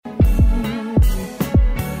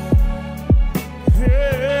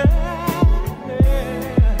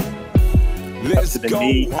invested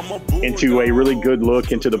in me into a really good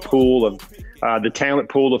look into the pool of the talent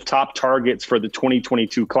pool of top targets for the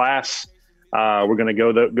 2022 class. We're going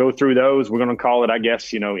to go through those. We're going to call it, I guess,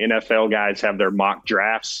 NFL guys have their mock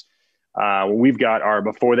drafts. We've got our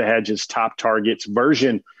Before the Hedges top targets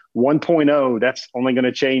version 1.0. That's only going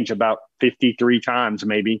to change about 53 times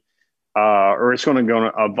maybe, or it's going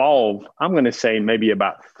to evolve. I'm going to say maybe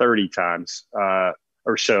about 30 times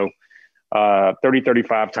or so, 30,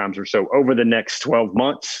 35 times or so over the next 12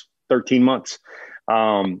 months, 13 months,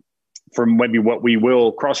 for maybe what we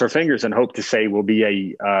will cross our fingers and hope to say will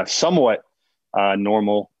be a somewhat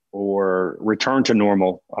normal or return to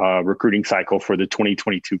normal recruiting cycle for the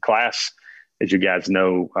 2022 class. As you guys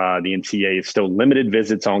know, the NCAA is still limited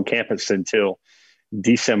visits on campus until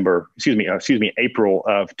April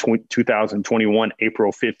of 2021,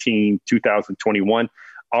 April 15, 2021.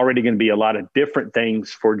 Already going to be a lot of different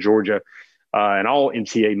things for Georgia and all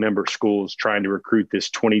NCAA member schools trying to recruit this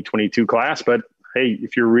 2022 class. But hey,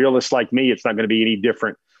 if you're a realist like me, it's not going to be any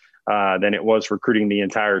different than it was recruiting the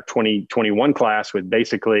entire 2021 class with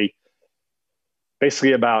basically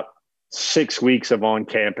about 6 weeks of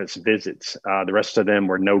on-campus visits. The rest of them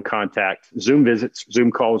were no contact Zoom visits, Zoom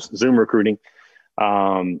calls, Zoom recruiting.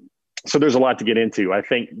 So there's a lot to get into. I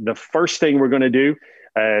think the first thing we're going to do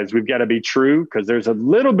is we've got to be true because there's a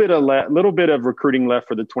little bit of recruiting left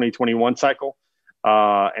for the 2021 cycle,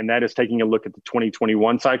 and that is taking a look at the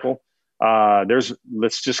 2021 cycle.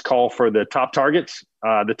 Let's just call for the top targets,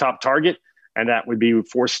 the top target, and that would be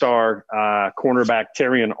 4-star cornerback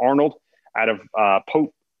Terrion Arnold out of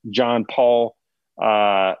Pope John Paul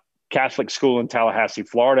Catholic School in Tallahassee,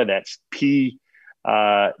 Florida. That's PJ2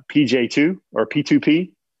 or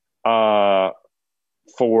P2P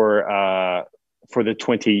for the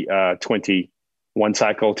 2021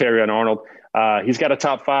 cycle. Terrion Arnold. He's got a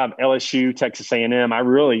top 5: LSU, Texas A&M. I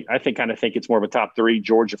think it's more of a top 3: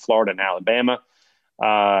 Georgia, Florida, and Alabama.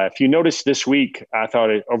 If you notice this week, I thought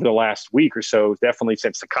over the last week or so, definitely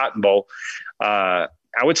since the Cotton Bowl, I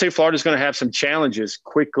would say Florida's going to have some challenges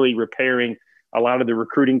quickly repairing a lot of the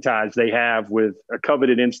recruiting ties they have with a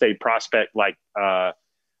coveted in-state prospect like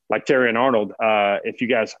Terrion Arnold. If you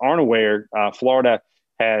guys aren't aware, Florida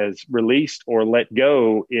has released or let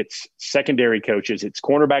go its secondary coaches, its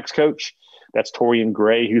cornerbacks coach. That's Torian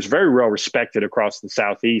Gray, who's very well respected across the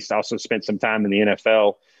Southeast, also spent some time in the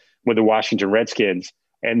NFL with the Washington Redskins.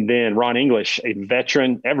 And then Ron English, a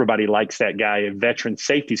veteran, everybody likes that guy, a veteran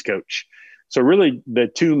safeties coach. So really the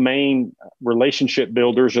two main relationship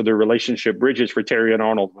builders or the relationship bridges for Terrion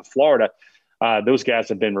Arnold with Florida, those guys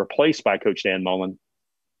have been replaced by Coach Dan Mullen.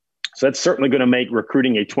 So that's certainly going to make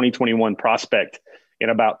recruiting a 2021 prospect in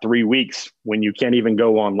about 3 weeks when you can't even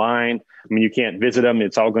go online. I mean, you can't visit them.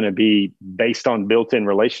 It's all going to be based on built-in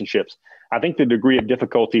relationships. I think the degree of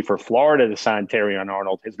difficulty for Florida to sign Terrion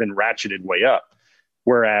Arnold has been ratcheted way up,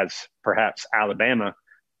 whereas perhaps Alabama,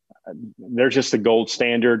 they're just the gold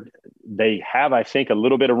standard. They have, I think, a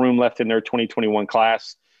little bit of room left in their 2021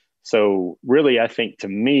 class. So really, I think to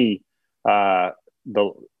me, as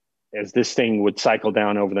this thing would cycle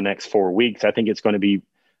down over the next 4 weeks, I think it's going to be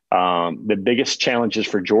the biggest challenges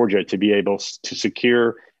for Georgia to be able to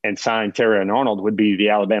secure and sign Terrion Arnold would be the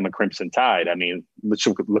Alabama Crimson Tide. I mean, let's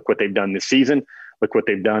look what they've done this season. Look what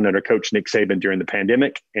they've done under Coach Nick Saban during the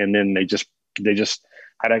pandemic. And then they just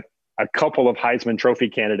had a couple of Heisman Trophy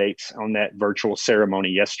candidates on that virtual ceremony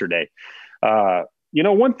yesterday.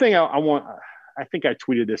 One thing I think I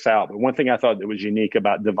tweeted this out, but one thing I thought that was unique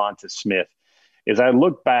about Devonta Smith is I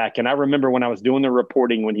look back and I remember when I was doing the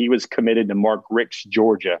reporting when he was committed to Mark Richt's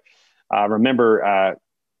Georgia. I remember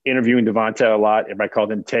interviewing Devonta a lot. Everybody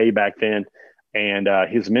called him Tay back then. And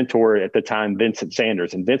his mentor at the time, Vincent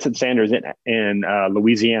Sanders. And Vincent Sanders in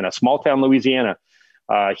Louisiana, small town Louisiana,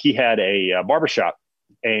 he had a barbershop.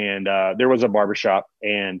 And there was a barbershop.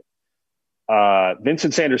 And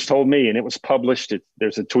Vincent Sanders told me, and it was published,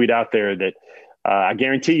 there's a tweet out there that I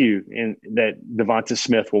guarantee you that Devonta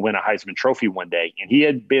Smith will win a Heisman Trophy one day. And he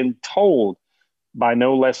had been told by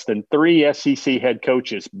no less than 3 SEC head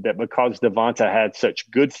coaches that because Devonta had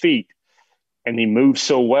such good feet and he moved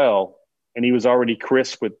so well, and he was already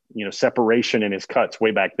crisp with separation in his cuts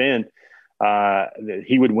way back then, that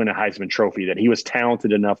he would win a Heisman Trophy, that he was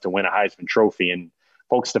talented enough to win a Heisman Trophy. And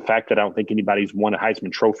folks, the fact that I don't think anybody's won a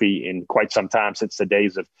Heisman Trophy in quite some time since the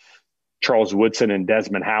days of Charles Woodson and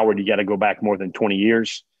Desmond Howard, you got to go back more than 20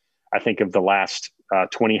 years. I think of the last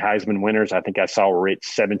 20 Heisman winners, I think I saw were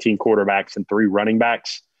 17 quarterbacks and 3 running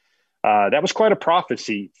backs. That was quite a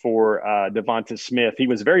prophecy for Devonta Smith. He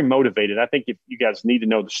was very motivated. I think if you guys need to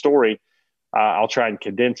know the story, I'll try and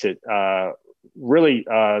condense it. Really,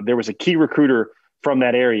 there was a key recruiter from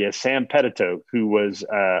that area, Sam Petito, who was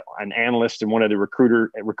an analyst and one of the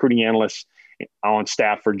recruiting analysts on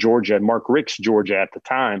staff for Georgia, Mark Richt's Georgia at the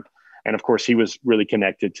time. And of course, he was really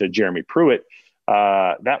connected to Jeremy Pruitt.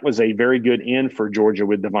 That was a very good in for Georgia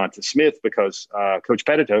with Devonta Smith because Coach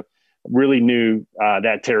Petito really knew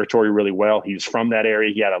that territory really well. He was from that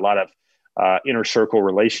area. He had a lot of inner circle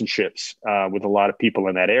relationships with a lot of people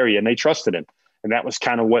in that area, and they trusted him. And that was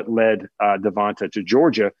kind of what led Devonta to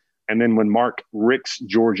Georgia. And then when Mark Richt's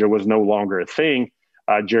Georgia was no longer a thing,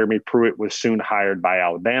 Jeremy Pruitt was soon hired by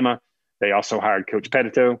Alabama. They also hired Coach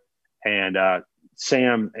Petito and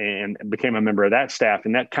Sam and became a member of that staff.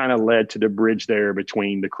 And that kind of led to the bridge there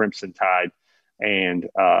between the Crimson Tide and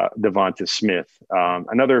Devonta Smith.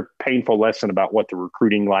 Another painful lesson about what the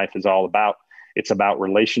recruiting life is all about. It's about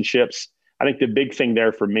relationships. I think the big thing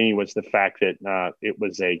there for me was the fact that it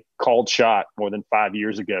was a called shot more than 5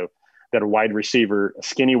 years ago that a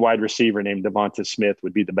skinny wide receiver named Devonta Smith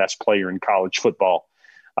would be the best player in college football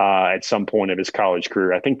at some point of his college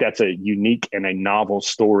career. I think that's a unique and a novel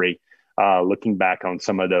story looking back on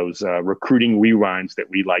some of those recruiting rewinds that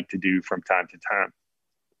we like to do from time to time.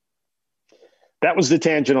 That was the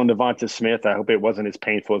tangent on Devonta Smith. I hope it wasn't as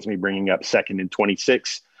painful as me bringing up 2nd and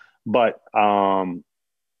 26. But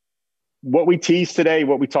what we teased today,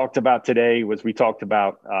 what we talked about today was we talked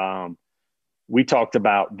about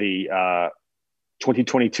the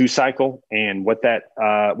 2022 cycle and what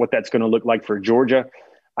that's going to look like for Georgia.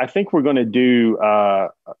 I think we're going to do a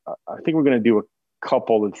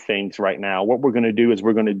couple of things right now. What we're going to do is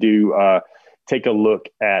we're going to take a look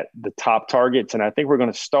at the top targets, and I think we're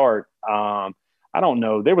going to start. I don't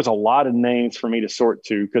know. There was a lot of names for me to sort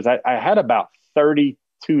to because I had about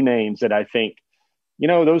 32 names that I think,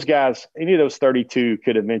 those guys, any of those 32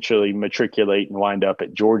 could eventually matriculate and wind up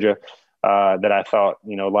at Georgia. That I thought,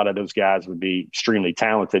 a lot of those guys would be extremely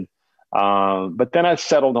talented. But then I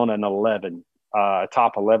settled on an 11,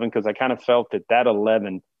 top 11, because I kind of felt that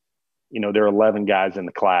 11, there are 11 guys in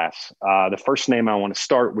the class. The first name I want to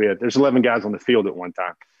start with, there's 11 guys on the field at one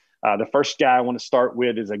time. The first guy I want to start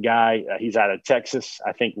with is a guy, he's out of Texas.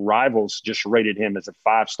 I think Rivals just rated him as a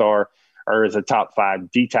 5-star or as a top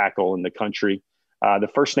 5 D tackle in the country. The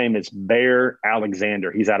first name is Bear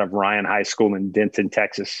Alexander. He's out of Ryan High School in Denton,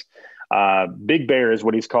 Texas. Big Bear is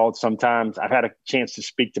what he's called sometimes. I've had a chance to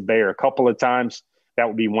speak to Bear a couple of times. That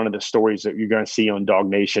would be one of the stories that you're going to see on Dog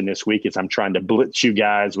Nation this week as I'm trying to blitz you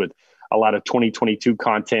guys with a lot of 2022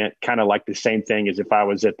 content, kind of like the same thing as if I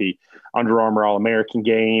was at the Under Armour All-American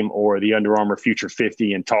game or the Under Armour Future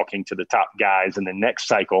 50 and talking to the top guys in the next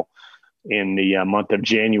cycle in the month of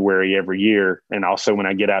January every year. And also when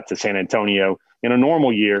I get out to San Antonio in a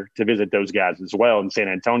normal year to visit those guys as well in San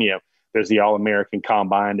Antonio. There's the All-American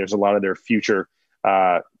Combine. There's a lot of their future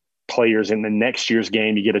players in the next year's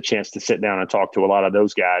game. You get a chance to sit down and talk to a lot of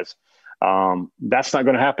those guys. That's not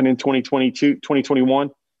going to happen in 2021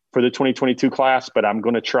 for the 2022 class, but I'm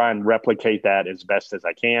going to try and replicate that as best as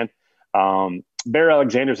I can. Bear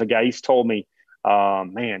Alexander's a guy, he's told me,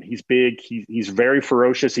 man, he's big. He's very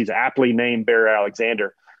ferocious. He's aptly named Bear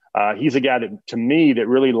Alexander. He's a guy that, to me, that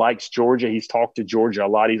really likes Georgia. He's talked to Georgia a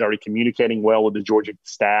lot. He's already communicating well with the Georgia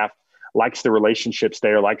staff, likes the relationships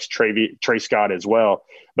there, likes Trey Scott as well.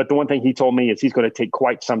 But the one thing he told me is he's going to take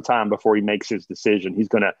quite some time before he makes his decision. He's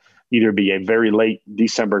going to either be a very late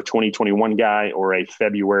December 2021 guy or a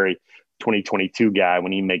February 2022 guy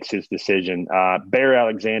when he makes his decision. Bear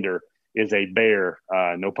Alexander is a Bear,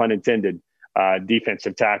 no pun intended,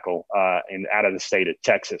 defensive tackle and out of the state of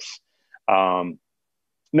Texas.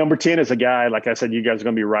 Number 10 is a guy, like I said, you guys are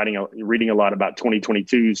going to be reading a lot about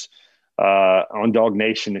 2022s on Dog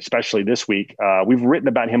Nation, especially this week. We've written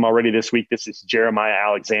about him already this week. This is Jeremiah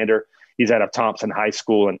Alexander. He's out of Thompson High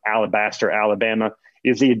School in Alabaster, Alabama.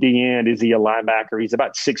 Is he a D-end? Is he a linebacker? He's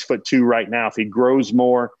about 6'2" right now. If he grows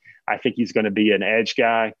more, I think he's going to be an edge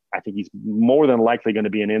guy. I think he's more than likely going to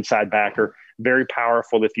be an inside backer. Very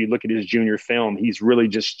powerful. If you look at his junior film, he's really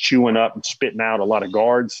just chewing up and spitting out a lot of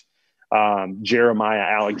guards. Jeremiah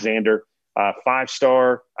Alexander,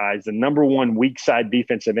 5-star. He's the number 1 weak side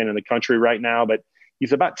defensive end in the country right now, but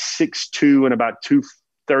he's about 6'2" and about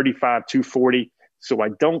 235, 240. So I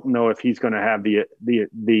don't know if he's going to have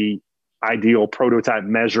the ideal prototype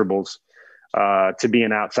measurables to be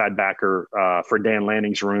an outside backer for Dan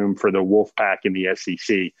Lanning's room for the Wolfpack in the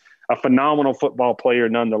SEC. A phenomenal football player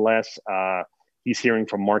nonetheless. He's hearing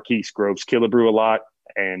from Marquise Groves-Killebrew a lot,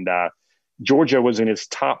 and Georgia was in his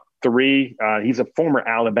top 3. He's a former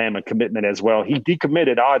Alabama commitment as well. He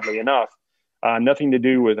decommitted, oddly enough. Nothing to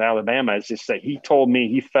do with Alabama. It's just that he told me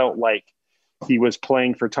he felt like he was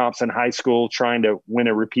playing for Thompson High School, trying to win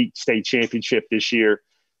a repeat state championship this year.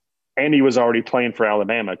 And he was already playing for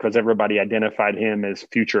Alabama because everybody identified him as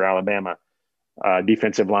future Alabama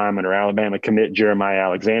defensive lineman or Alabama commit Jeremiah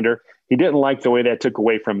Alexander. He didn't like the way that took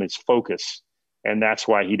away from his focus, and that's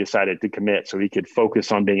why he decided to commit, so he could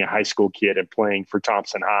focus on being a high school kid and playing for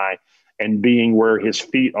Thompson High and being where his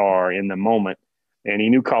feet are in the moment. And he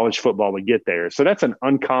knew college football would get there. So that's an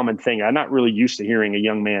uncommon thing. I'm not really used to hearing a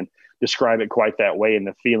young man describe it quite that way and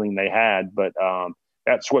the feeling they had, but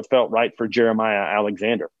that's what felt right for Jeremiah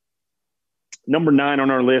Alexander. Number 9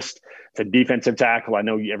 on our list, it's a defensive tackle. I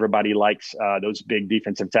know everybody likes those big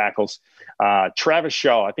defensive tackles. Travis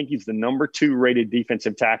Shaw, I think he's the number 2 rated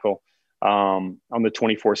defensive tackle on the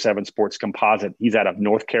 24/7 Sports Composite. He's out of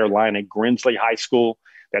North Carolina, Grinsley High School.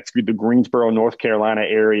 That's the Greensboro, North Carolina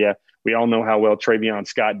area. We all know how well Travion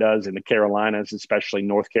Scott does in the Carolinas, especially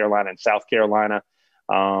North Carolina and South Carolina.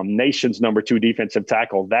 Nation's number 2 defensive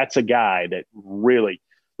tackle. That's a guy that really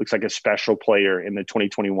looks like a special player in the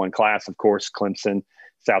 2021 class. Of course, Clemson,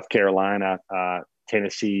 South Carolina,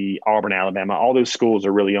 Tennessee, Auburn, Alabama, all those schools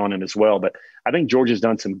are really on him as well. But I think Georgia's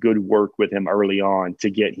done some good work with him early on to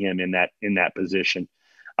get him in that position.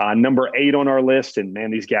 Number 8 on our list, and man,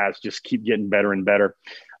 these guys just keep getting better and better.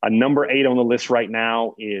 Number 8 on the list right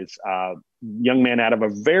now is a young man out of a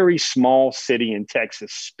very small city in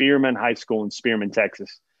Texas, Spearman High School in Spearman,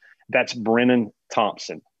 Texas. That's Brennan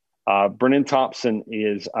Thompson. Brennan Thompson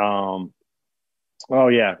is, Michael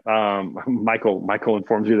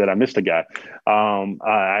informs you that I missed a guy.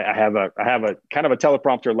 I have a kind of a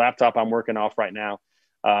teleprompter laptop I'm working off right now.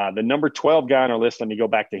 The number 12 guy on our list, let me go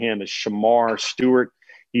back to him, is Shamar Stewart.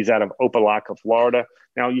 He's out of Opelika, Florida.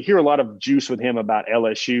 Now, you hear a lot of juice with him about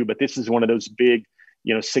LSU, but this is one of those big,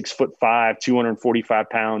 6'5",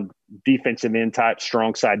 245-pound defensive end types,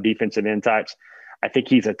 strong side defensive end types. I think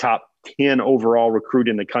he's a top 10 overall recruit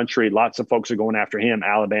in the country. Lots of folks are going after him,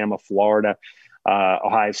 Alabama, Florida,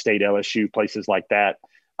 Ohio State, LSU, places like that.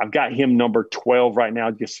 I've got him number 12 right now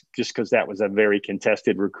just because that was a very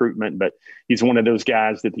contested recruitment, but he's one of those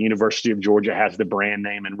guys that the University of Georgia has the brand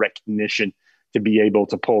name and recognition to be able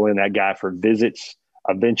to pull in that guy for visits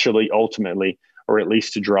eventually, ultimately, or at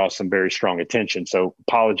least to draw some very strong attention. So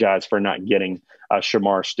apologize for not getting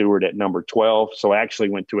Shamar Stewart at number 12. So I actually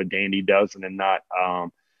went to a dandy dozen and not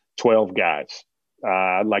 12 guys.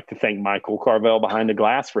 I'd like to thank Michael Carvel behind the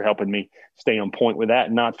glass for helping me stay on point with that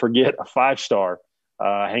and not forget a 5-star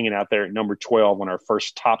hanging out there at number 12 on our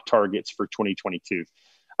first top targets for 2022.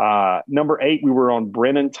 Number 8, we were on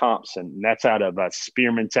Brennan Thompson, and that's out of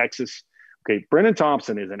Spearman, Texas. Okay, Brennan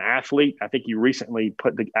Thompson is an athlete. I think he recently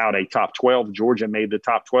put out a top 12. Georgia made the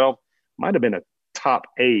top 12. Might have been a top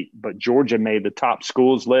 8, but Georgia made the top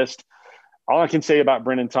schools list. All I can say about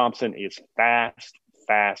Brennan Thompson is fast.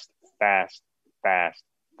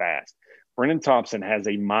 Brennan Thompson has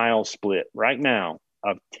a mile split right now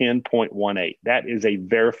of 10.18. That is a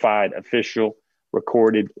verified, official,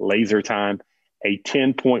 recorded laser time, a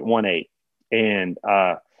 10.18. And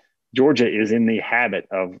Georgia is in the habit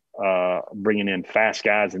of bringing in fast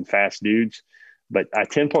guys and fast dudes. But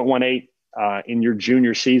 10.18 in your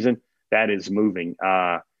junior season, that is moving.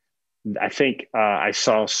 I think I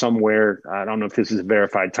saw somewhere, I don't know if this is a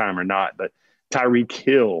verified time or not, but Tyreek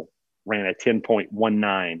Hill ran a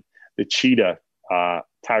 10.19. The Cheetah,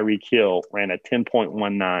 Tyreek Hill, ran a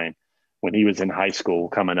 10.19 when he was in high school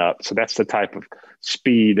coming up. So that's the type of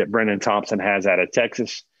speed that Brennan Thompson has out of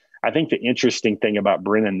Texas. I think the interesting thing about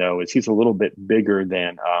Brennan, though, is he's a little bit bigger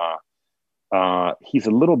than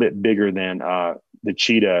the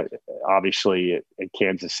Cheetah, obviously, at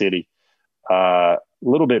Kansas City. A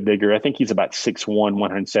little bit bigger. I think he's about 6'1",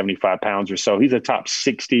 175 pounds or so. He's a top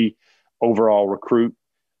 60 overall recruit.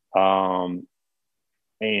 And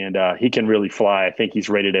he can really fly. I think he's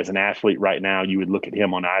rated as an athlete right now. You would look at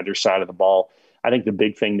him on either side of the ball. I think the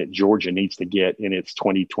big thing that Georgia needs to get in its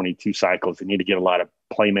 2022 cycle is they need to get a lot of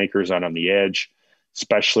playmakers out on the edge,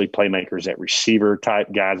 especially playmakers at receiver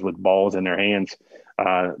type guys with balls in their hands,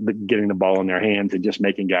 getting the ball in their hands and just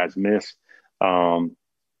making guys miss.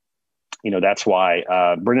 That's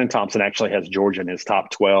why Brennan Thompson actually has Georgia in his top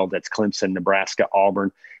 12. That's Clemson, Nebraska,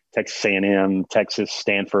 Auburn, Texas A&M, Texas,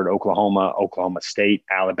 Stanford, Oklahoma, Oklahoma State,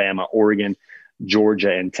 Alabama, Oregon,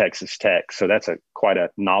 Georgia, and Texas Tech. So that's quite a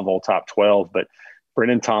novel top 12. But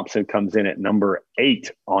Brennan Thompson comes in at number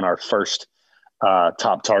 8 on our first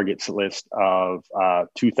top targets list of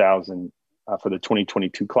 2000 for the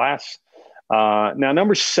 2022 class. Now,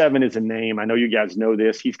 number 7 is a name. I know you guys know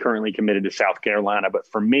this. He's currently committed to South Carolina. But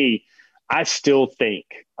for me, I still think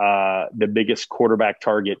the biggest quarterback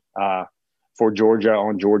target for Georgia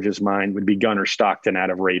on Georgia's mind would be Gunnar Stockton out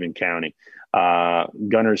of Raven County.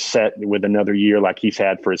 Gunner's set with another year like he's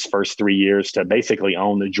had for his first 3 years to basically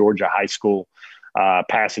own the Georgia high school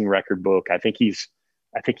passing record book. He's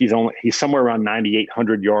somewhere around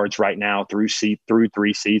 9,800 yards right now through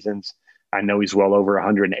 3 seasons. I know he's well over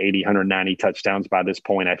 180, 190 touchdowns by this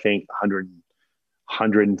point. I think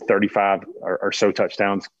 135 or so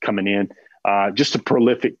touchdowns coming in. Just a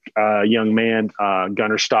prolific young man.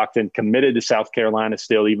 Gunner Stockton committed to South Carolina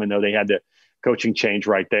still, even though they had the coaching change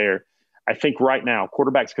right there. I think right now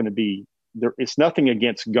quarterback's going to be there. It's nothing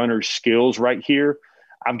against Gunner's skills right here.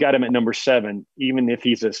 I've got him at number 7, even if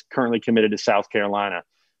he's currently committed to South Carolina.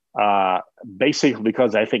 Basically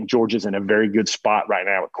because I think Georgia's in a very good spot right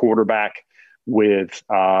now at quarterback with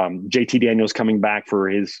JT Daniels coming back for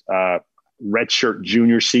his redshirt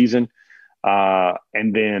junior season.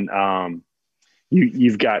 And then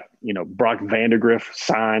you've got, Brock Vandagriff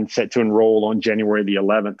signed, set to enroll on January the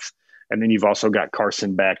 11th. And then you've also got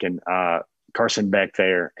Carson Beck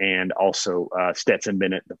there, and also Stetson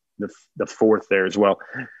Bennett, the fourth there as well.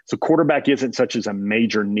 So quarterback isn't such as a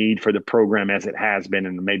major need for the program as it has been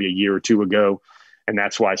in maybe a year or two ago. And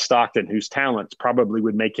that's why Stockton, whose talents probably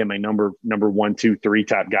would make him a number 1, 2, 3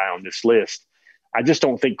 type guy on this list. I just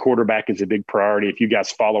don't think quarterback is a big priority. If you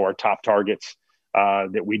guys follow our top targets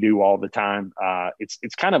that we do all the time,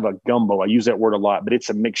 it's kind of a gumbo. I use that word a lot, but it's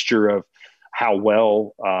a mixture of how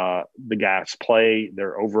well the guys play,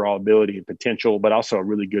 their overall ability and potential, but also a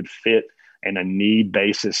really good fit and a need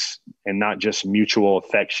basis, and not just mutual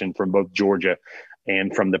affection from both Georgia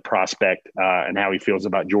and from the prospect and how he feels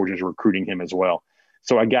about Georgia's recruiting him as well.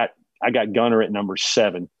 So I got Gunner at number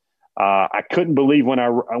 7. I couldn't believe when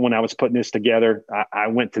I was putting this together, I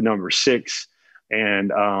went to number 6,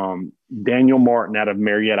 and Daniel Martin out of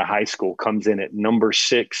Marietta High School comes in at number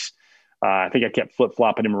 6. I think I kept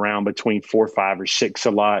flip-flopping him around between 4, 5, or 6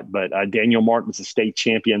 a lot, but Daniel Martin was a state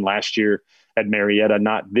champion last year at Marietta,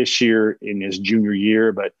 not this year in his junior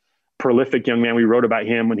year, but prolific young man. We wrote about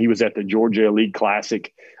him when he was at the Georgia Elite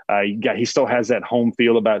Classic. He still has that home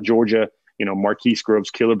feel about Georgia. Marquise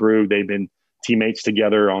Groves Killebrew, they've been teammates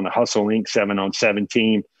together on the Hustle Inc. 7-on-7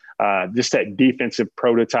 team. Just that defensive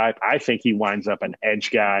prototype. I think he winds up an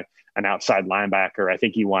edge guy, an outside linebacker. I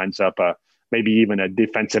think he winds up maybe even a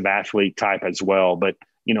defensive athlete type as well. But,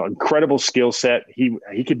 incredible skill set. He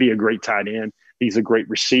could be a great tight end. He's a great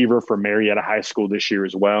receiver for Marietta High School this year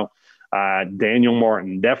as well. Daniel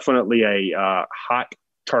Martin, definitely a hot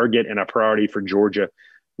target and a priority for Georgia,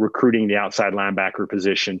 recruiting the outside linebacker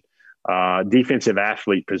position, defensive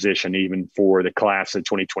athlete position, even for the class of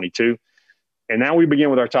 2022. And now we begin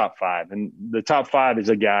with our top 5. And the top 5 is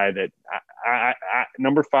a guy that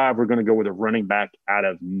number 5, we're going to go with a running back out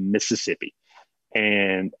of Mississippi.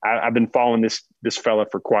 And I've been following this fella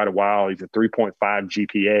for quite a while. He's a 3.5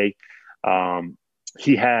 GPA.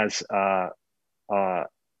 He has, I'm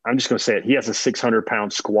just going to say it, he has a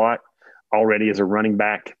 600-pound squat already as a running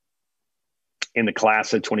back in the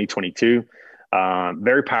class of 2022.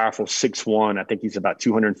 Very powerful, 6'1". I think he's about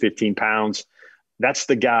 215 pounds. That's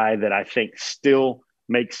the guy that I think still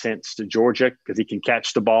makes sense to Georgia because he can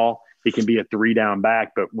catch the ball. He can be a 3-down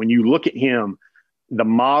back. But when you look at him, the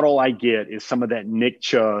model I get is some of that Nick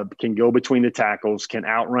Chubb, can go between the tackles, can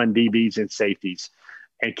outrun DBs and safeties,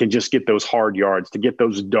 and can just get those hard yards, to get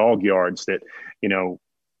those dog yards that,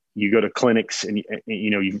 you go to clinics and,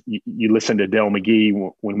 you listen to Dell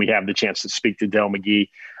McGee when we have the chance to speak to Dell McGee.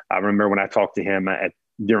 I remember when I talked to him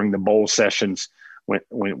during the bowl sessions, when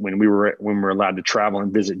we were allowed to travel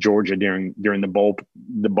and visit Georgia during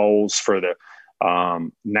the bowls for the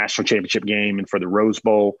national championship game and for the Rose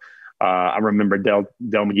Bowl. I remember Dell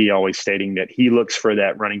McGee always stating that he looks for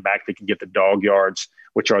that running back that can get the dog yards,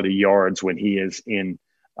 which are the yards when he is in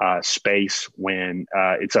space, when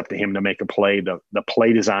it's up to him to make a play. The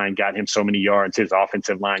play design got him so many yards. His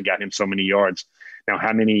offensive line got him so many yards. Now,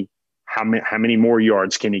 how many more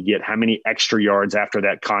yards can he get? How many extra yards after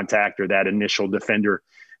that contact or that initial defender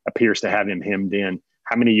appears to have him hemmed in?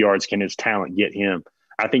 How many yards can his talent get him?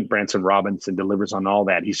 I think Branson Robinson delivers on all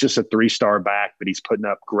that. He's just a 3-star back, but he's putting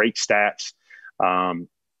up great stats.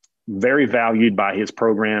 Very valued by his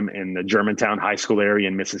program in the Germantown High School area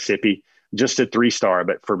in Mississippi. Just a 3-star.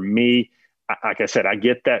 But for me, like I said, I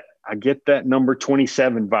get that number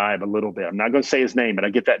 27 vibe a little bit. I'm not going to say his name, but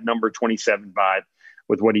I get that number 27 vibe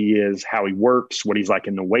with what he is, how he works, what he's like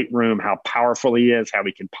in the weight room, how powerful he is, how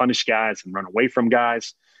he can punish guys and run away from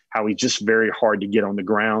guys, how he's just very hard to get on the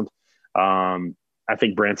ground. I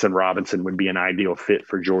think Branson Robinson would be an ideal fit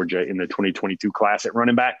for Georgia in the 2022 class at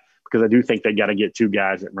running back, because I do think they got to get 2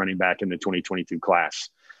 guys at running back in the 2022 class.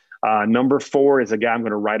 Number 4 is a guy I'm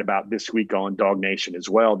going to write about this week on Dog Nation as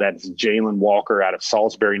well. That's Jalen Walker out of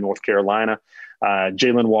Salisbury, North Carolina.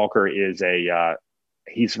 Jalen Walker is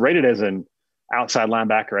he's rated as an outside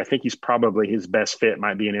linebacker. I think he's probably his best fit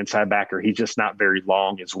might be an inside backer. He's just not very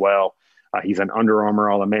long as well. He's an Under Armour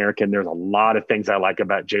All-American. There's a lot of things I like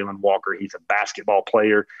about Jalen Walker. He's a basketball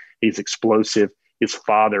player. He's explosive. His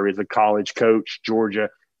father is a college coach. Georgia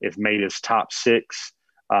has made his top 6.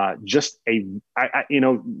 When I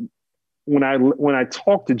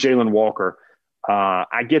talk to Jalen Walker,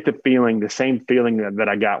 I get the same feeling that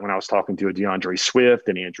I got when I was talking to a DeAndre Swift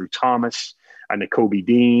and Andrew Thomas and Kobe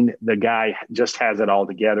Dean. The guy just has it all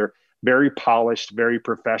together. Very polished, very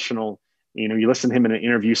professional. You listen to him in an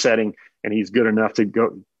interview setting, and he's good enough to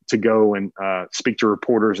go and speak to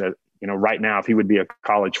reporters. Right now, if he would be a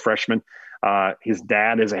college freshman, his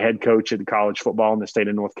dad is a head coach at the college football in the state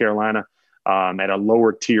of North Carolina. At a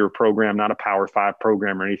lower tier program, not a Power 5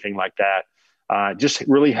 program or anything like that. Just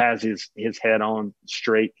really has his head on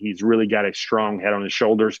straight. He's really got a strong head on his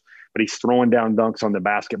shoulders, but he's throwing down dunks on the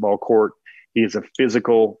basketball court. He is a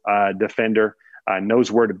physical defender, knows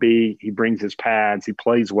where to be. He brings his pads. He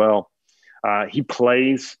plays well. He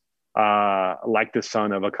plays like the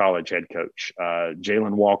son of a college head coach.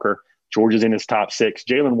 Jalen Walker, Georgia's in his top 6.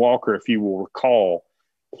 Jalen Walker, if you will recall,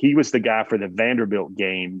 he was the guy for the Vanderbilt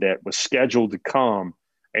game that was scheduled to come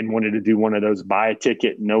and wanted to do one of those buy a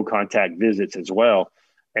ticket, no contact visits as well.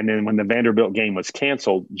 And then when the Vanderbilt game was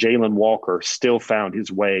canceled, Jalen Walker still found his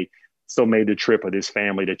way, still made the trip with his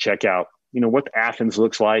family to check out, what Athens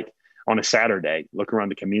looks like on a Saturday, look around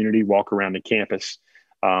the community, walk around the campus.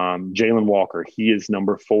 Jalen Walker, he is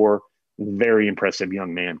number 4, very impressive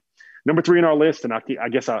young man. Number 3 on our list, and I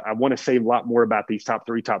guess I want to say a lot more about these top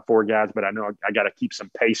 3, top 4 guys, but I know I got to keep some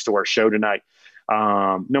pace to our show tonight.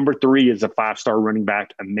 Number 3 is a 5-star running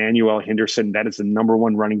back, Emmanuel Henderson. That is the number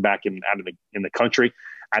 1 running back in the country,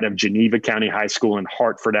 out of Geneva County High School in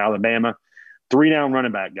Hartford, Alabama. 3-down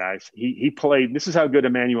running back, guys. He played. This is how good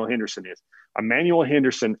Emmanuel Henderson is. Emmanuel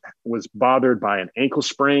Henderson was bothered by an ankle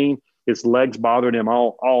sprain. His legs bothered him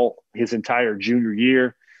all his entire junior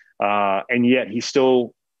year, and yet he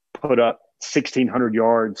still put up 1,600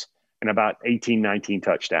 yards and about 18, 19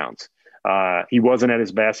 touchdowns. He wasn't at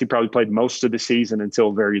his best. He probably played most of the season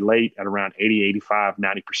until very late at around 80, 85,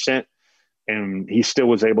 90%. And he still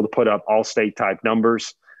was able to put up all-state type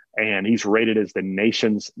numbers. And he's rated as the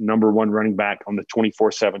nation's number 1 running back on the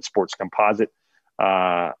 24/7 Sports Composite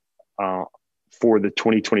for the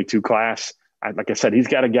 2022 class. Like I said, he's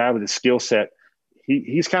got a guy with a skill set.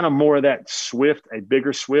 He's kind of more of that Swift, a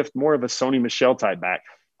bigger Swift, more of a Sony Michel type back.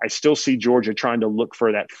 I still see Georgia trying to look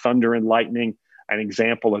for that thunder and lightning, an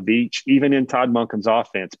example of each, even in Todd Monken's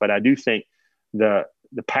offense. But I do think the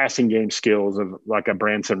passing game skills of like a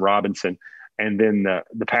Branson Robinson, and then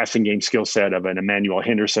the passing game skill set of an Emmanuel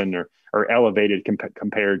Henderson are elevated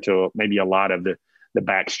compared to maybe a lot of the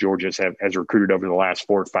backs Georgia has recruited over the last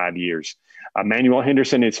 4 or 5 years. Emmanuel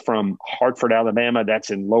Henderson is from Hartford, Alabama. That's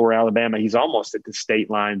in lower Alabama. He's almost at the state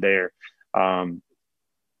line there.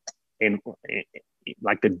 In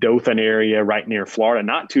like the Dothan area right near Florida,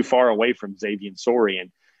 not too far away from Xavier Sorey.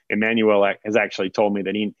 And Emmanuel has actually told me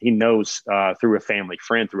that he knows through a family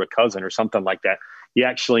friend, through a cousin or something like that. He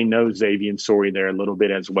actually knows Xavier Sorey there a little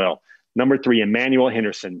bit as well. Number 3, Emmanuel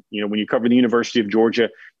Henderson. When you cover the University of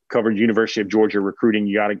Georgia, covered University of Georgia recruiting,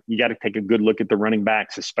 you got to take a good look at the running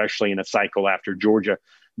backs, especially in a cycle after Georgia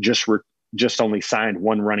just only signed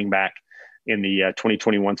 1 running back in the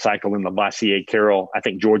 2021 cycle in Lavoisier Carroll. I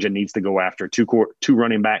think Georgia needs to go after two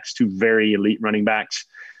running backs, 2 very elite running backs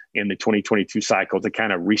in the 2022 cycle to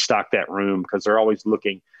kind of restock that room, because they're always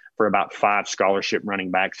looking for about 5 scholarship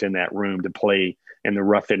running backs in that room to play in the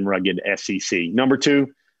rough and rugged SEC. Number 2,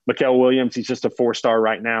 Mykel Williams. He's just a 4-star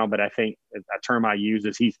right now, but I think a term I use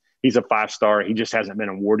is he's a 5-star. He just hasn't been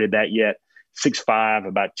awarded that yet. 6'5",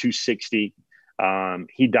 about 260.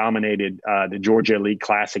 He dominated the Georgia Elite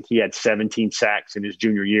Classic. He had 17 sacks in his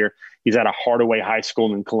junior year. He's at a Hardaway High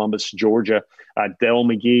School in Columbus, Georgia. Dell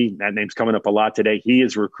McGee, that name's coming up a lot today. He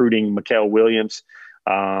is recruiting Mykel Williams.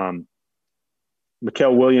 Mykel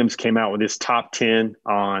Williams came out with his top 10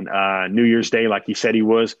 on New Year's Day, like he said he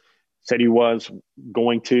was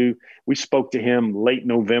going to. We spoke to him late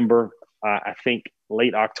November, I think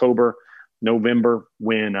late October, November,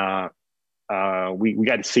 when we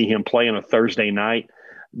got to see him play on a Thursday night,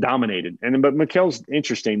 dominated. But Mykel's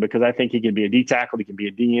interesting because I think he can be a D tackle. He can be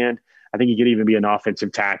a D end. I think he could even be an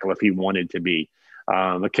offensive tackle if he wanted to be.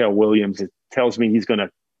 Mykel Williams, it tells me he's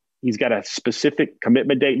got a specific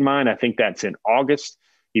commitment date in mind. I think that's in August.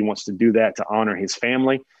 He wants to do that to honor his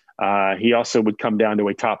family. He also would come down to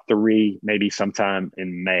a top 3 maybe sometime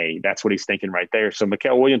in May. That's what he's thinking right there. So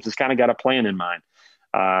Mikael Williams has kind of got a plan in mind.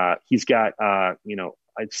 He's got,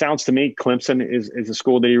 it sounds to me Clemson is a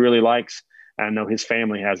school that he really likes. I know his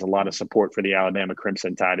family has a lot of support for the Alabama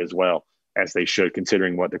Crimson Tide as well, as they should,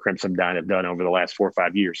 considering what the Crimson Tide have done over the last 4 or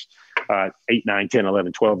 5 years, 8, 9, 10,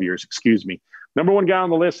 11, 12 years, excuse me. Number 1 guy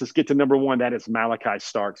on the list, let's get to number 1. That is Malachi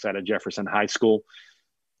Starks out of Jefferson High School.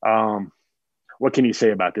 What can you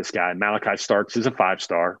say about this guy? Malachi Starks is a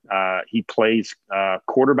 5-star. He plays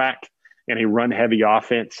quarterback in a run-heavy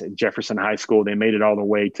offense at Jefferson High School. They made it all the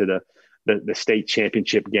way to the state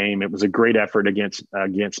championship game. It was a great effort against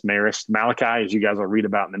Marist. Malachi, as you guys will read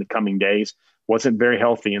about in the coming days, wasn't very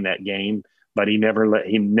healthy in that game, but he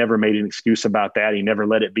never made an excuse about that. He never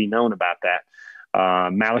let it be known about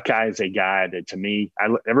that. Malachi is a guy that, to me, I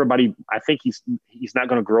think he's not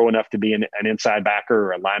going to grow enough to be an inside backer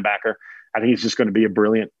or a linebacker. I think he's just going to be a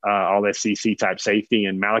brilliant all SEC type safety.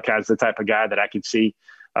 And Malachi is the type of guy that I could see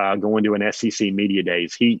going to an SEC media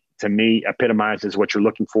days. He, to me, epitomizes what you're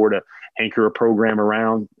looking for to anchor a program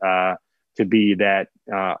around, to be that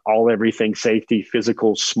all everything safety,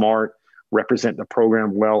 physical, smart, represent the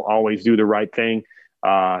program well, always do the right thing.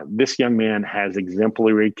 This young man has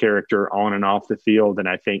exemplary character on and off the field. And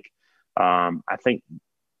I think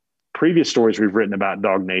previous stories we've written about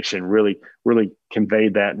Dog Nation really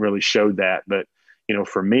conveyed that and really showed that. But,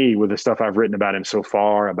 for me, with the stuff I've written about him so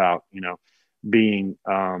far, about, being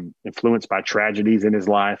influenced by tragedies in his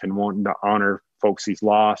life and wanting to honor folks he's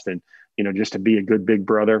lost and, just to be a good big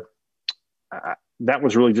brother, that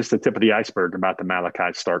was really just the tip of the iceberg about the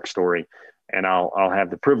Malachi Stark story. And I'll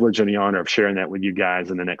have the privilege and the honor of sharing that with you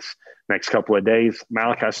guys in the next couple of days.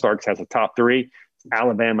 Malachi Starks has a top 3,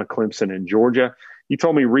 Alabama, Clemson, and Georgia. You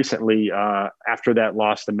told me recently after that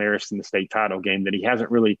loss to Marist in the state title game that he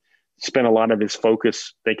hasn't really spent a lot of his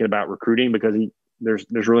focus thinking about recruiting because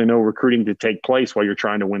there's really no recruiting to take place while you're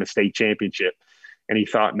trying to win a state championship. And he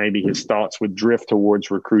thought maybe his thoughts would drift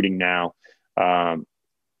towards recruiting now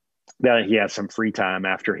that he has some free time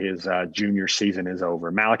after his junior season is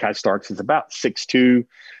over. Malachi Starks is about 6'2",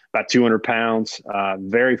 about 200 pounds,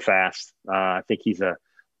 very fast. I think he's a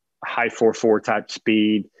high 4.4 type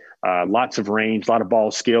speed, lots of range, a lot of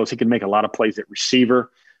ball skills. He can make a lot of plays at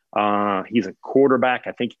receiver. He's a quarterback.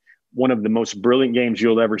 I think one of the most brilliant games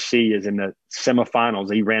you'll ever see is in the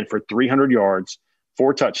semifinals. He ran for 300 yards,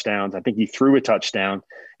 4 touchdowns. I think he threw a touchdown,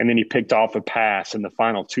 and then he picked off a pass in the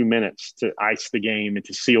final 2 minutes to ice the game and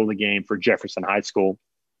to seal the game for Jefferson High School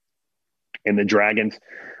and the Dragons.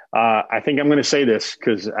 I think I'm going to say this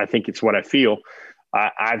because I think it's what I feel.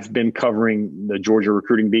 I've been covering the Georgia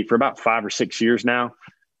recruiting beat for about 5 or 6 years now,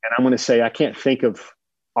 and I'm going to say I can't think of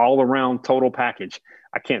all around total package.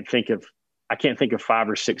 I can't think of 5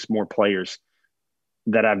 or 6 more players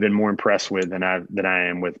that I've been more impressed with than I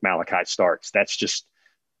am with Malachi Starks. That's just,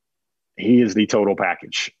 he is the total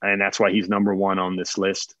package. And that's why he's number 1 on this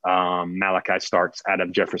list. Malachi Starks out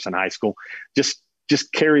of Jefferson High School just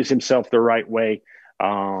carries himself the right way.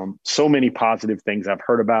 So many positive things I've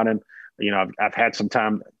heard about him. I've had some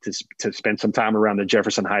time to spend some time around the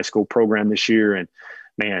Jefferson High School program this year. And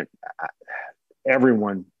man,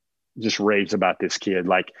 everyone just raves about this kid.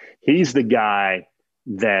 Like he's the guy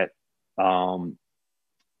that you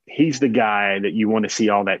want to see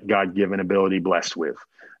all that God-given ability blessed with,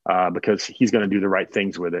 because he's going to do the right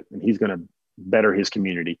things with it and he's going to better his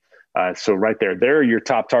community. So right there are your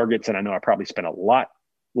top targets. And I know I probably spent a lot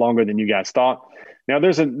longer than you guys thought. Now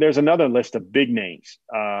there's another list of big names.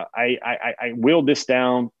 I whittled this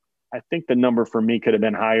down. I think the number for me could have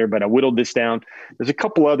been higher, but I whittled this down. There's a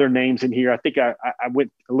couple other names in here. I think I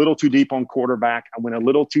went a little too deep on quarterback. I went a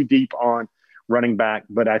little too deep on running back,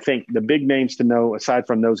 but I think the big names to know, aside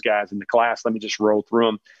from those guys in the class, let me just roll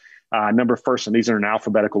through them. Number first, and these are in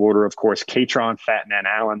alphabetical order, of course, Katron Fatman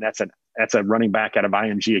Allen. That's a running back out of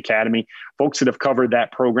IMG Academy. Folks that have covered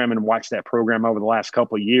that program and watched that program over the last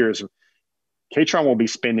couple of years, Katron will be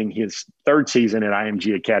spending his 3rd season at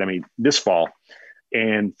IMG Academy this fall.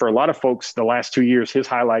 And for a lot of folks, the last 2 years, his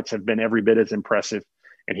highlights have been every bit as impressive.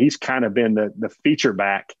 And he's kind of been the feature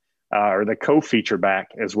back or the co-feature back,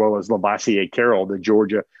 as well as Lavassier Carroll,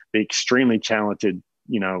 the extremely talented,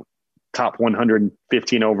 top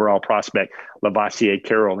 115 overall prospect, Lavassier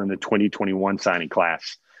Carroll in the 2021 signing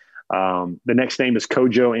class. The next name is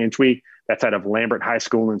Kojo Antwi. That's out of Lambert High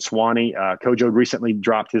School in Swanee. Kojo recently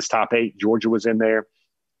dropped his top 8. Georgia was in there.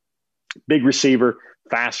 Big receiver,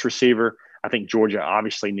 fast receiver. I think Georgia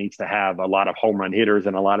obviously needs to have a lot of home run hitters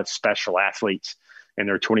and a lot of special athletes in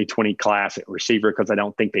their 2020 class at receiver, because I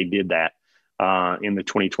don't think they did that in the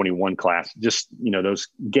 2021 class. Just, those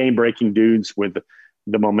game-breaking dudes with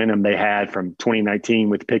the momentum they had from 2019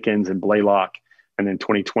 with Pickens and Blaylock, and then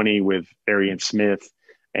 2020 with Arian Smith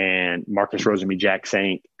and Marcus Rosemy-Jack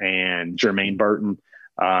Saint and Jermaine Burton,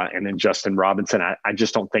 and then Justin Robinson. I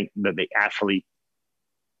just don't think that the athlete,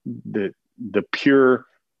 the pure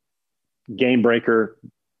game breaker,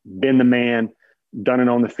 been the man, done it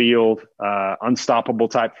on the field, unstoppable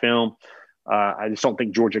type film. I just don't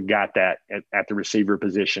think Georgia got that at the receiver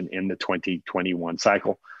position in the 2021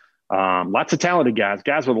 cycle. Lots of talented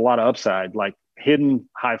guys with a lot of upside, like hidden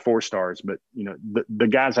high 4-stars. But, the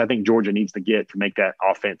guys I think Georgia needs to get to make that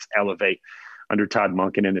offense elevate under Todd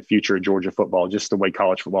Monken in the future of Georgia football, just the way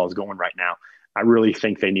college football is going right now. I really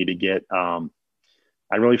think they need to get more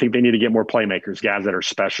playmakers, guys that are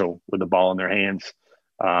special with the ball in their hands.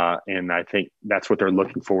 And I think that's what they're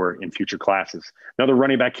looking for in future classes. Another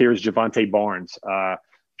running back here is Javante Barnes.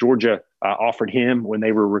 Georgia offered him when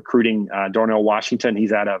they were recruiting Darnell Washington.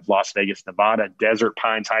 He's out of Las Vegas, Nevada, Desert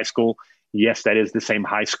Pines High School. Yes, that is the same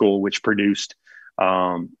high school which produced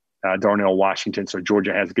Darnell Washington. So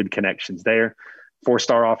Georgia has good connections there.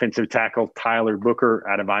 4-star offensive tackle Tyler Booker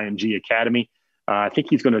out of IMG Academy. I think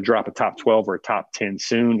he's going to drop a top 12 or a top 10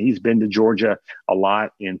 soon. He's been to Georgia a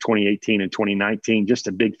lot in 2018 and 2019. Just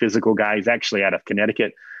a big physical guy. He's actually out of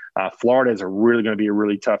Connecticut. Florida is really going to be a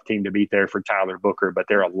really tough team to beat there for Tyler Booker, but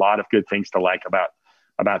there are a lot of good things to like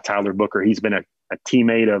about Tyler Booker. He's been a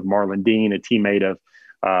teammate of Marlon Dean, a teammate of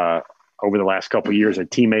over the last couple of years, a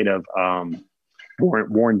teammate of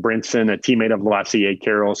Warren Brinson, a teammate of Lassier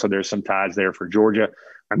Carroll. So there's some ties there for Georgia.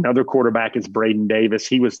 Another quarterback is Braden Davis.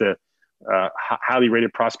 He was the highly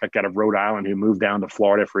rated prospect out of Rhode Island who moved down to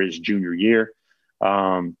Florida for his junior year.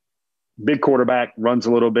 Big quarterback, runs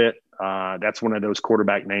a little bit. That's one of those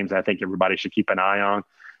quarterback names I think everybody should keep an eye on.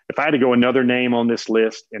 If I had to go another name on this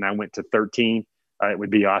list and I went to 13, it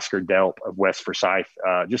would be Oscar Delp of West Forsyth.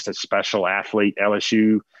 Just a special athlete.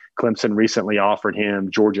 LSU, Clemson recently offered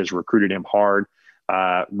him. Georgia's recruited him hard.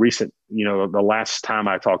 The last time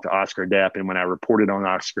I talked to Oscar Delp and when I reported on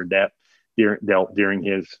Oscar Delp during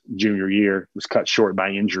his junior year, was cut short by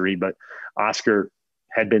injury, but Oscar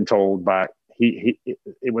had been told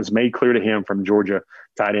it was made clear to him from Georgia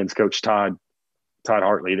tight ends coach Todd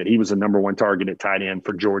Hartley that he was the number one target at tight end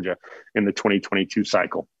for Georgia in the 2022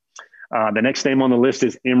 cycle. The next name on the list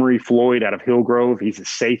is Emory Floyd out of Hillgrove. He's a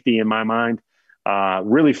safety in my mind.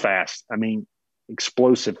 Really fast. I mean,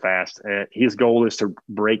 explosive fast. His goal is to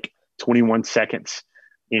break 21 seconds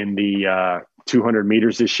in the 200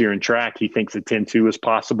 meters this year in track. He thinks a 10-2 is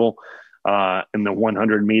possible in the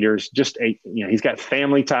 100 meters. He's got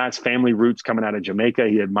family ties, family roots coming out of Jamaica.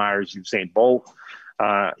 He admires Usain Bolt.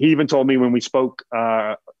 He even told me when we spoke,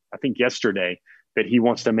 I think yesterday, that he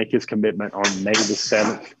wants to make his commitment on May the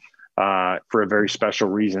 7th for a very special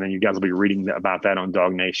reason. And you guys will be reading about that on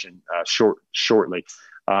Dog Nation shortly.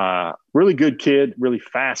 Really good kid, really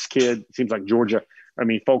fast kid. It seems like Georgia. I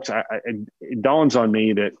mean, folks, it dawns on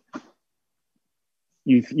me that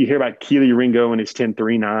you hear about Keely Ringo and his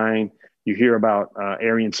 10.39. You hear about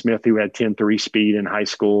Arian Smith, who had 10.3 speed in high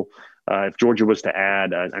school. If Georgia was to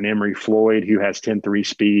add an Emory Floyd who has 10.3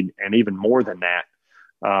 speed and even more than that,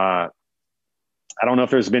 I don't know if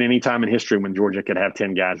there's been any time in history when Georgia could have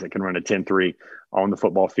 10 guys that can run a 10.3 on the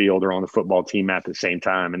football field or on the football team at the same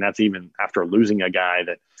time. And that's even after losing a guy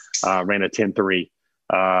that ran a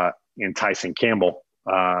 10.3 in Tyson Campbell,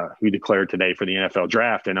 who declared today for the NFL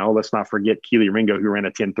draft. And let's not forget Keely Ringo, who ran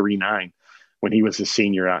a 10.39 when he was a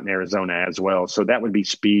senior out in Arizona as well. So that would be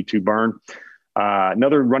speed to burn.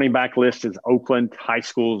 Another running back list is Oakland High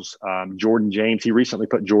School's Jordan James. He recently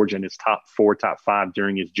put Georgia in his top 5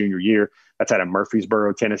 during his junior year. That's out of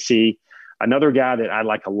Murfreesboro, Tennessee. Another guy that I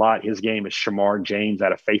like a lot, his game is Shamar James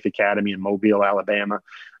out of Faith Academy in Mobile, Alabama.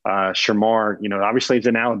 Shamar, obviously it's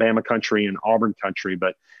in Alabama country and Auburn country,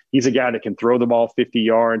 but he's a guy that can throw the ball 50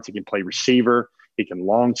 yards. He can play receiver. He can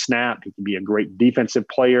long snap. He can be a great defensive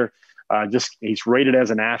player. He's rated as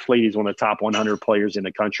an athlete. He's one of the top 100 players in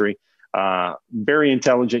the country. Very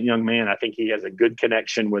intelligent young man. I think he has a good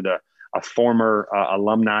connection with a former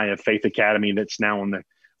alumni of Faith Academy that's now on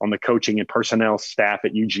the coaching and personnel staff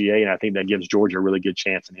at UGA, and I think that gives Georgia a really good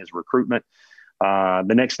chance in his recruitment.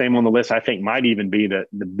 The next name on the list, I think, might even be the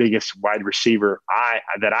biggest wide receiver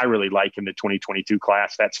that I really like in the 2022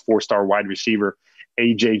 class. That's 4-star wide receiver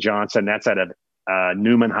A.J. Johnson. That's out of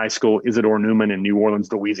Newman High School, Isidore Newman in New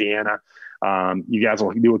Orleans, Louisiana. You guys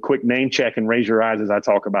will do a quick name check and raise your eyes as I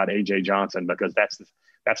talk about A.J. Johnson, because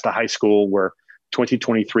that's the high school where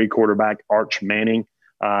 2023 quarterback Arch Manning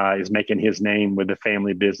is making his name with the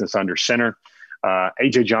family business under center.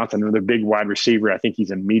 A.J. Johnson, another big wide receiver. I think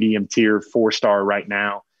he's a medium tier 4-star right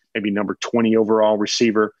now, maybe number 20 overall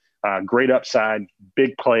receiver. Great upside,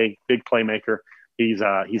 big playmaker. He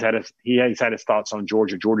has had his thoughts on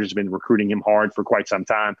Georgia. Georgia's been recruiting him hard for quite some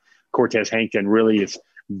time. Cortez Hankton really is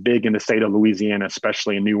big in the state of Louisiana,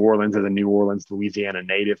 especially in New Orleans, as a New Orleans, Louisiana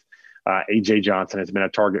native. A.J. Johnson has been a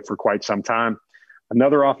target for quite some time.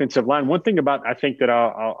 Another offensive line. One thing about I think that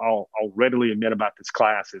I'll readily admit about this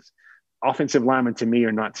class is offensive linemen to me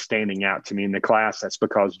are not standing out to me in the class. That's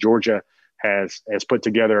because Georgia has put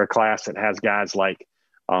together a class that has guys like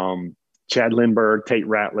Chad Lindbergh, Tate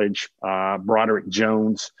Ratledge, Broderick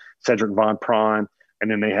Jones, Cedric Von Prawn. And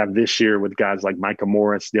then they have this year with guys like Micah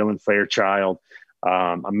Morris, Dylan Fairchild,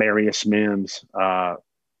 Amarius Mims,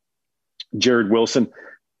 Jared Wilson.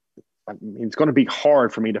 I mean, it's going to be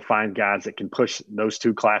hard for me to find guys that can push those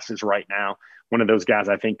two classes right now. One of those guys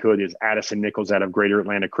I think could is Addison Nichols out of Greater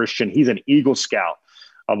Atlanta Christian. He's an Eagle Scout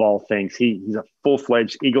of all things. He's a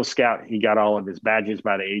full-fledged Eagle Scout. He got all of his badges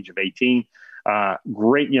by the age of 18.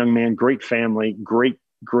 Great young man, great family, great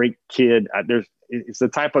kid. It's the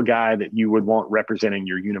type of guy that you would want representing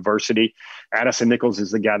your university. Addison Nichols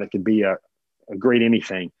is the guy that could be a great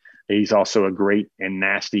anything. He's also a great and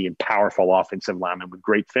nasty and powerful offensive lineman with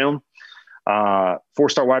great film.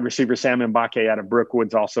 Four-star wide receiver Sam Mbake out of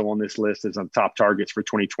Brookwood's also on this list as on top targets for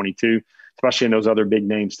 2022, especially in those other big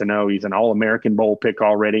names to know. He's an All-American Bowl pick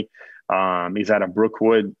already. He's out of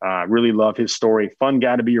Brookwood. Really love his story. Fun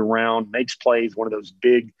guy to be around, makes plays, one of those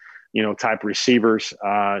big, type receivers.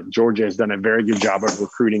 Georgia has done a very good job of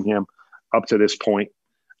recruiting him up to this point.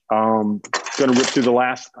 Going to rip through the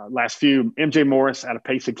last few. MJ Morris out of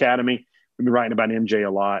Pace Academy. We've been writing about MJ a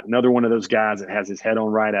lot. Another one of those guys that has his head on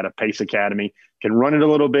right out of Pace Academy. Can run it a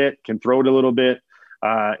little bit, can throw it a little bit.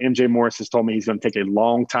 MJ Morris has told me he's going to take a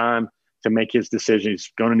long time to make his decision.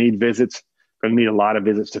 He's going to need visits, going to need a lot of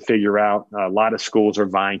visits to figure out. A lot of schools are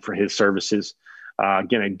vying for his services.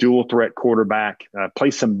 Again, a dual threat quarterback,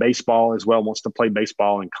 plays some baseball as well, wants to play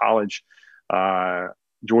baseball in college.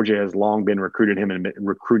 Georgia has long been recruiting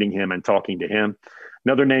him and talking to him.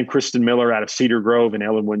 Another name, Kristen Miller out of Cedar Grove in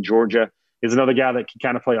Ellenwood, Georgia, is another guy that can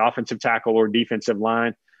kind of play offensive tackle or defensive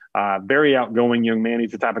line. Very outgoing young man.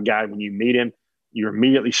 He's the type of guy when you meet him, you're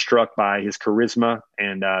immediately struck by his charisma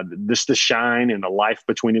and the shine and the life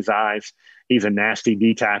between his eyes. He's a nasty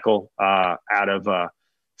D tackle out of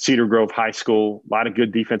Cedar Grove High School. A lot of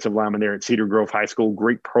good defensive linemen there at Cedar Grove High School.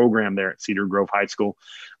 Great program there at Cedar Grove High School.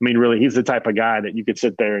 I mean, really, he's the type of guy that you could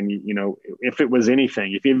sit there and, if it was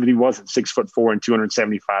anything, if he wasn't 6'4" and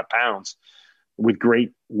 275 pounds, with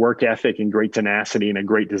great work ethic and great tenacity and a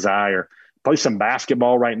great desire. Plays some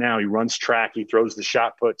basketball right now. He runs track. He throws the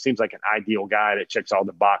shot put. Seems like an ideal guy that checks all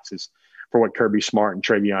the boxes for what Kirby Smart and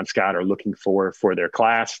Travion Scott are looking for their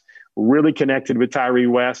class. Really connected with Tyree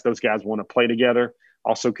West. Those guys want to play together.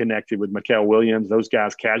 Also connected with Mikael Williams. Those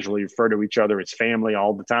guys casually refer to each other as family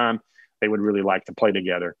all the time. They would really like to play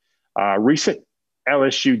together. Recent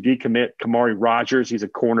LSU decommit Kamari Rogers. He's a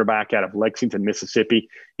cornerback out of Lexington, Mississippi.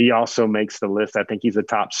 He also makes the list. I think he's a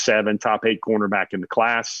top 7, top 8 cornerback in the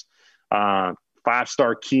class.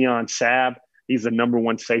 5-star Keon Sabb. He's the number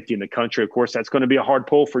 1 safety in the country. Of course, that's going to be a hard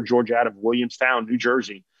pull for Georgia out of Williamstown, New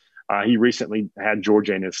Jersey. He recently had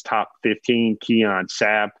Georgia in his top 15. Keon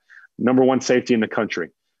Sabb, number 1 safety in the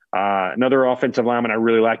country. Another offensive lineman I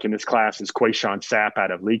really like in this class is Quayshawn Sapp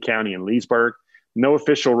out of Lee County in Leesburg. No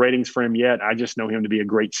official ratings for him yet. I just know him to be a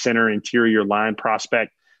great center interior line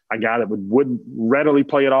prospect, a guy that would readily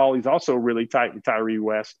play it all. He's also really tight with Tyree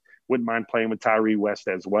West. Wouldn't mind playing with Tyree West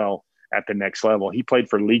as well at the next level. He played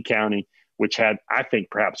for Lee County, which had, I think,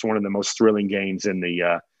 perhaps one of the most thrilling games in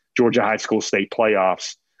the Georgia High School State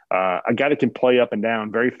playoffs. A guy that can play up and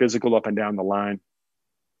down, very physical up and down the line.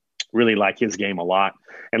 Really like his game a lot.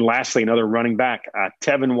 And lastly, another running back,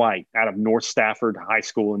 Tevin White out of North Stafford High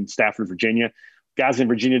School in Stafford, Virginia. Guys in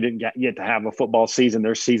Virginia didn't get to have a football season.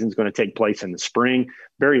 Their season's going to take place in the spring.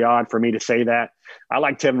 Very odd for me to say that. I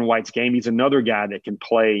like Tevin White's game. He's another guy that can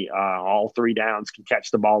play all 3 downs, can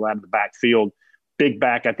catch the ball out of the backfield. Big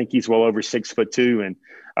back. I think he's well over 6'2". And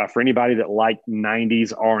for anybody that liked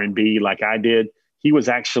 90s R&B like I did, he was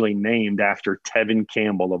actually named after Tevin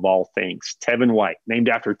Campbell of all things. Tevin White, named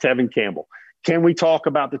after Tevin Campbell. Can we talk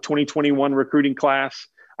about the 2021 recruiting class?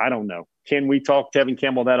 I don't know. Can we talk Tevin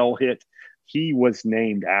Campbell, that old hit? He was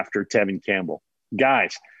named after Tevin Campbell.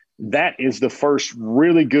 Guys, that is the first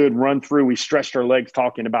really good run through. We stretched our legs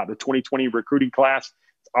talking about the 2020 recruiting class.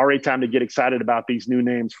 It's already time to get excited about these new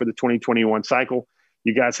names for the 2021 cycle.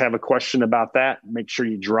 You guys have a question about that, make sure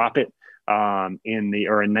you drop it a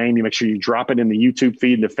name. You make sure you drop it in the YouTube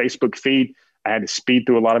feed, the Facebook feed. I had to speed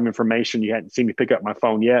through a lot of information. You hadn't seen me pick up my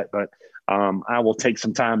phone yet, but I will take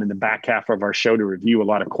some time in the back half of our show to review a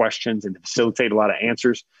lot of questions and facilitate a lot of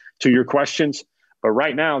answers to your questions. But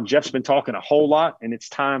right now, Jeff's been talking a whole lot, and it's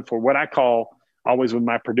time for what I call, always with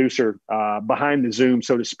my producer behind the Zoom,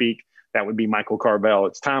 so to speak, that would be Michael Carvel.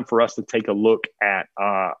 It's time for us to take a look at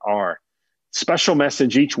our special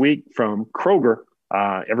message each week from Kroger.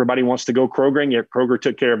 Everybody wants to go Krogering, yet Kroger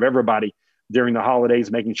took care of everybody during the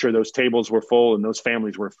holidays, making sure those tables were full and those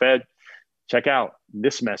families were fed. Check out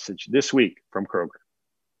this message this week from Kroger.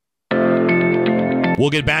 We'll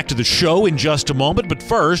get back to the show in just a moment, but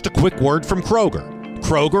first, a quick word from Kroger.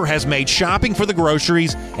 Kroger has made shopping for the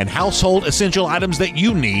groceries and household essential items that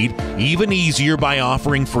you need even easier by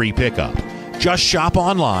offering free pickup. Just shop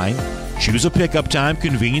online, choose a pickup time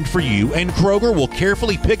convenient for you, and Kroger will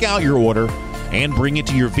carefully pick out your order and bring it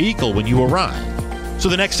to your vehicle when you arrive. So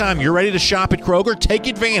the next time you're ready to shop at Kroger, take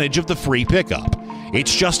advantage of the free pickup.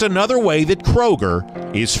 It's just another way that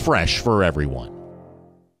Kroger is fresh for everyone.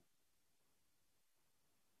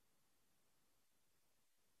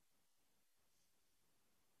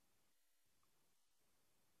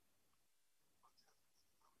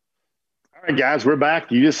 All right, guys, we're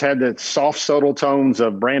back. You just had the soft, subtle tones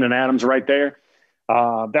of Brandon Adams right there.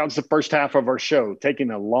 That was the first half of our show, taking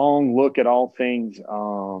a long look at all things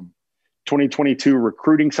 2022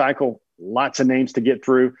 recruiting cycle. Lots of names to get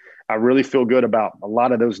through. I really feel good about a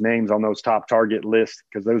lot of those names on those top target lists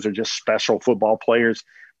because those are just special football players,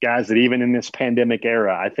 guys that even in this pandemic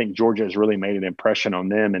era, I think Georgia has really made an impression on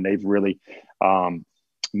them, and they've really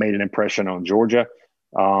made an impression on Georgia.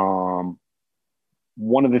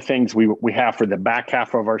 One of the things we have for the back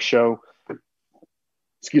half of our show,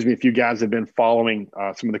 excuse me, if you guys have been following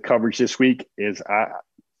some of the coverage this week, is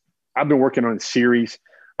I've been working on a series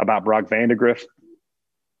about Brock Vandagriff.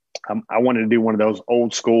 I wanted to do one of those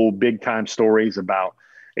old school, big time stories about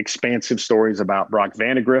expansive stories about Brock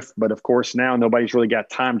Vandagriff. But of course, now nobody's really got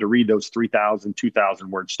time to read those 3,000,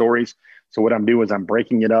 2,000 word stories. So what I'm doing is I'm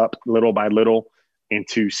breaking it up little by little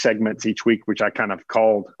into segments each week, which I kind of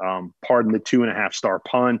called, pardon the 2.5 star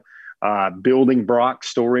pun, building Brock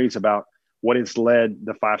stories about what has led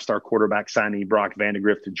the 5-star quarterback signee Brock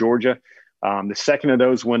Vandagriff to Georgia. The second of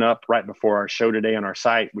those went up right before our show today on our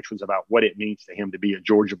site, which was about what it means to him to be a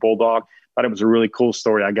Georgia Bulldog. Thought it was a really cool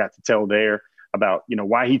story I got to tell there about,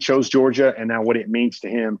 why he chose Georgia and now what it means to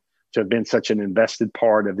him to have been such an invested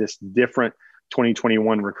part of this different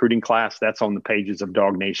 2021 recruiting class. That's on the pages of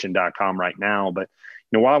dognation.com right now. But,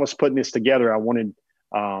 while I was putting this together, I wanted,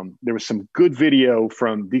 there was some good video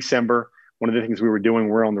from December. One of the things we were doing,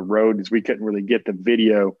 we're on the road, is we couldn't really get the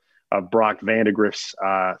video of Brock Vandagriff's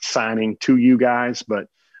signing to you guys, but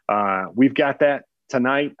we've got that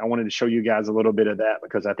tonight. I wanted to show you guys a little bit of that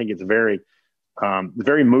because I think it's very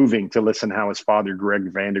moving to listen how his father,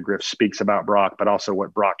 Greg Vandagriff, speaks about Brock, but also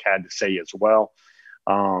what Brock had to say as well.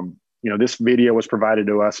 This video was provided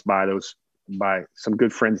to us by some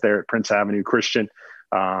good friends there at Prince Avenue Christian.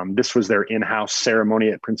 This was their in-house ceremony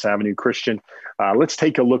at Prince Avenue Christian. Let's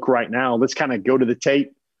take a look right now. Let's kind of go to the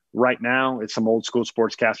tape right now. As some old school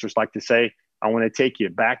sportscasters like to say, I want to take you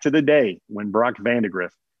back to the day when Brock Vandagriff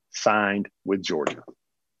signed with Georgia.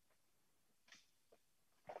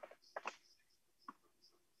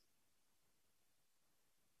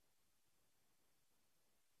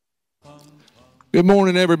 Good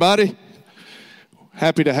morning, everybody.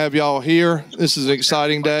 Happy to have y'all here. This is an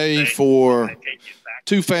exciting day for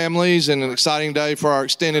two families and an exciting day for our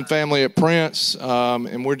extended family at Prince,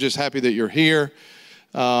 and we're just happy that you're here.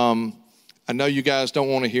 I know you guys don't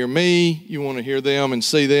want to hear me. You want to hear them and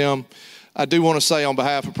see them. I do want to say on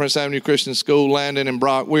behalf of Prince Avenue Christian School, Landon and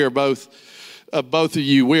Brock, we are both of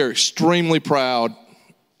you, we are extremely proud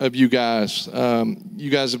of you guys. You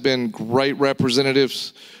guys have been great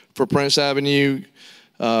representatives for Prince Avenue,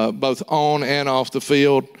 both on and off the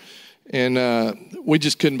field, and we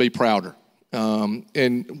just couldn't be prouder.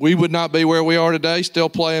 And we would not be where we are today, still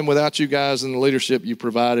playing, without you guys and the leadership you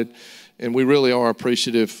provided. And we really are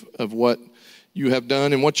appreciative of what you have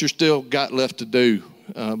done and what you're still got left to do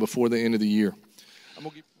before the end of the year. I'm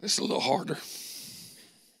gonna give this a little harder.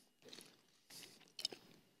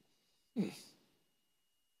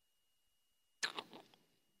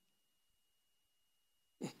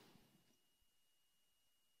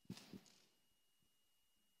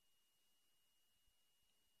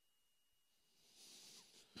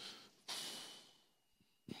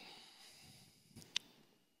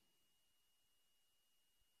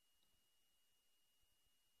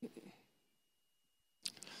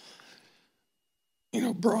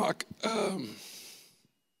 Brock, I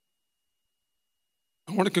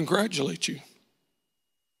want to congratulate you.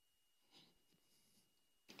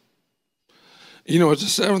 You know, as a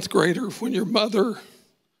seventh grader, when your mother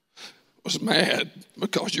was mad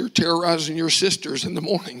because you're terrorizing your sisters in the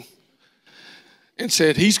morning and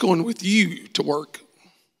said, he's going with you to work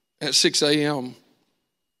at 6 a.m.,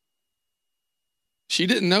 she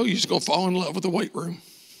didn't know you was going to fall in love with the weight room.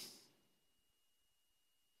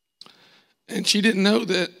 And she didn't know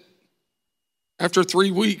that after 3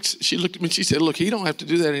 weeks, she looked at me and she said, look, he don't have to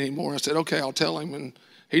do that anymore. I said, okay, I'll tell him. And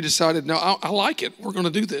he decided, no, I like it. We're going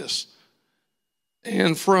to do this.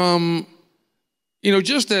 And from, you know,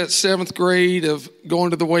 just that seventh grade of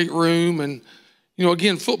going to the weight room and, you know,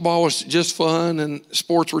 again, football was just fun and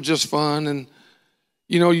sports were just fun. And,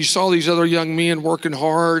 you know, you saw these other young men working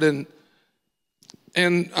hard and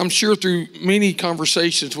I'm sure through many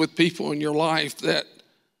conversations with people in your life that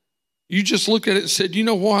you just looked at it and said, you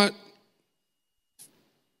know what?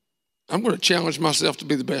 I'm going to challenge myself to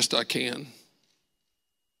be the best I can.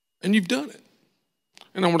 And you've done it.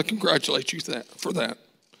 And I want to congratulate you for that.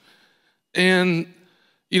 And,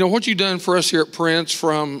 you know, what you've done for us here at Prince,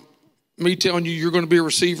 from me telling you you're going to be a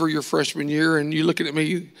receiver your freshman year and you looking at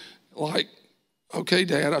me like, okay,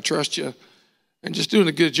 Dad, I trust you. And just doing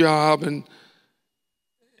a good job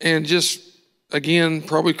and just, again,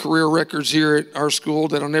 probably career records here at our school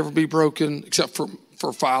that'll never be broken, except for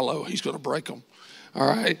Philo. He's going to break them. All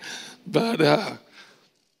right. But,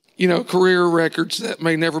 you know, career records that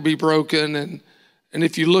may never be broken. And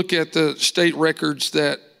if you look at the state records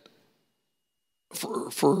that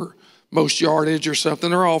for most yardage or something,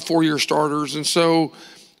 they're all 4-year starters. And so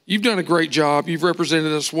you've done a great job. You've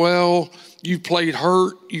represented us well. You've played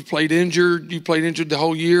hurt. You've played injured. You played injured the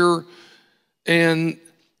whole year. And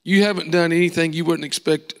you haven't done anything you wouldn't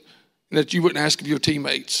expect, that you wouldn't ask of your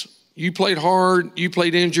teammates. You played hard. You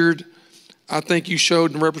played injured. I think you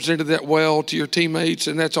showed and represented that well to your teammates,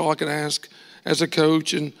 and that's all I can ask as a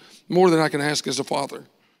coach and more than I can ask as a father.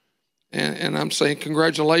 And I'm saying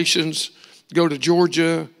congratulations. Go to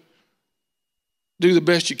Georgia. Do the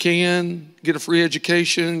best you can. Get a free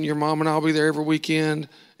education. Your mom and I will be there every weekend.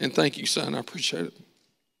 And thank you, son. I appreciate it.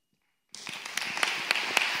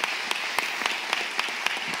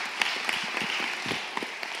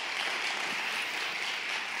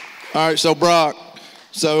 All right, so Brock,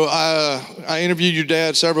 I interviewed your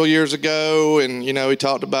dad several years ago, and, you know, he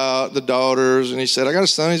talked about the daughters, and he said, I got a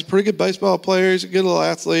son, he's a pretty good baseball player, he's a good little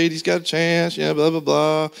athlete, he's got a chance, you know, blah, blah,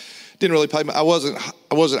 blah. Didn't really pay me. I wasn't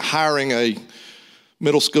hiring a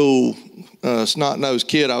middle school snot-nosed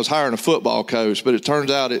kid. I was hiring a football coach, but it turns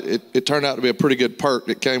out it turned out to be a pretty good perk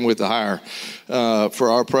that came with the hire for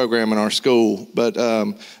our program in our school. But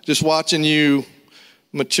just watching you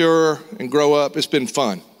mature and grow up, it's been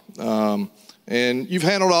fun. And you've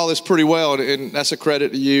handled all this pretty well, and that's a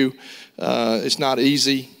credit to you. It's not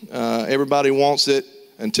easy. Everybody wants it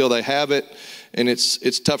until they have it, and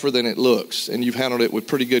it's tougher than it looks. And you've handled it with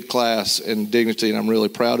pretty good class and dignity, and I'm really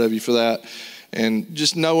proud of you for that. And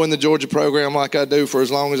just knowing the Georgia program like I do for as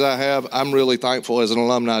long as I have, I'm really thankful as an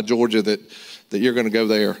alumni of Georgia that you're going to go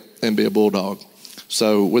there and be a Bulldog.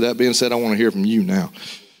 So with that being said, I want to hear from you now.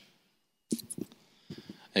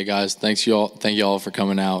 Hey guys, thank you all for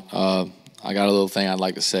coming out. I got a little thing I'd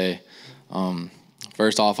like to say.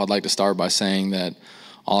 First off, I'd like to start by saying that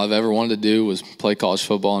all I've ever wanted to do was play college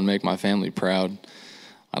football and make my family proud.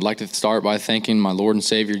 I'd like to start by thanking my Lord and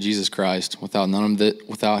Savior, Jesus Christ. Without him,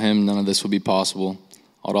 none of this would be possible.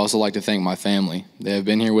 I'd also like to thank my family. They have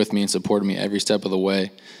been here with me and supported me every step of the way.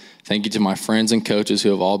 Thank you to my friends and coaches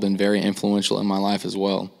who have all been very influential in my life as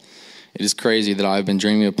well. It is crazy that I've been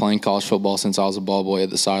dreaming of playing college football since I was a ball boy at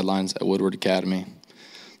the sidelines at Woodward Academy.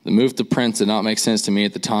 The move to Prince did not make sense to me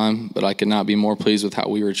at the time, but I could not be more pleased with how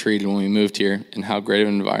we were treated when we moved here and how great of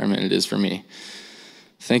an environment it is for me.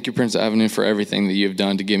 Thank you, Prince Avenue, for everything that you have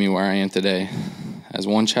done to get me where I am today. As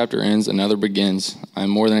one chapter ends, another begins. I am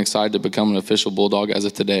more than excited to become an official Bulldog as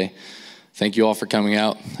of today. Thank you all for coming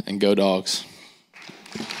out, and go Dogs.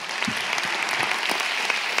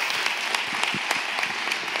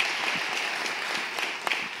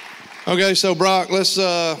 Okay, so Brock, let's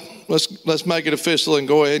make it official and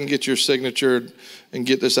go ahead and get your signature and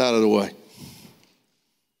get this out of the way.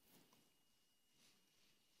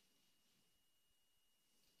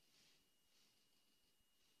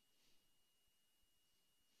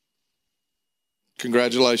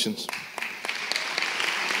 Congratulations.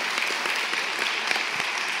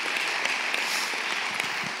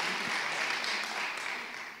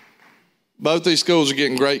 Both these schools are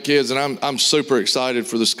getting great kids, and I'm super excited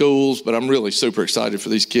for the schools, but I'm really super excited for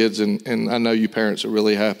these kids, and I know you parents are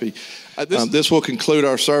really happy. This will conclude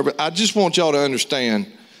our service. I just want y'all to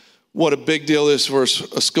understand what a big deal this is for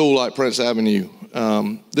a school like Prince Avenue.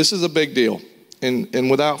 This is a big deal. And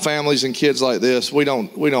without families and kids like this, we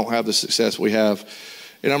don't have the success we have.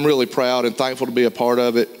 And I'm really proud and thankful to be a part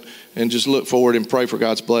of it, and just look forward and pray for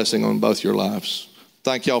God's blessing on both your lives.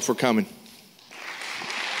 Thank y'all for coming.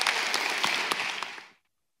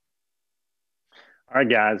 All right,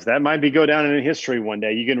 guys, that might go down in history one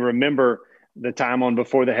day. You can remember the time on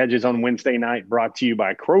Before the Hedges on Wednesday night, brought to you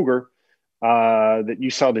by Kroger, that you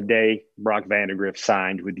saw the day Brock Vandagriff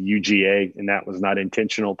signed with the UGA, and that was not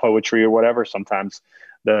intentional poetry or whatever. Sometimes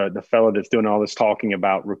the fellow that's doing all this talking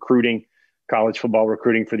about recruiting, college football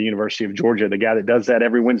recruiting for the University of Georgia, the guy that does that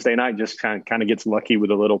every Wednesday night, just kind of gets lucky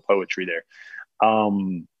with a little poetry there.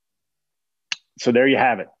 So there you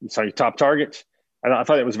have it. So your top targets. I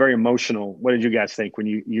thought it was very emotional. What did you guys think when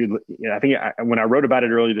I think when I wrote about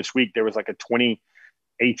it earlier this week, there was like a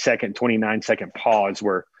 28-second, 29-second pause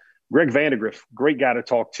where Greg Vandagriff, great guy to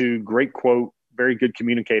talk to, great quote, very good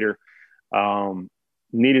communicator,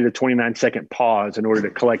 needed a 29-second pause in order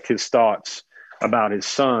to collect his thoughts about his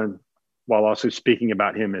son while also speaking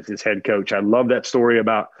about him as his head coach. I love that story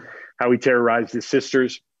about how he terrorized his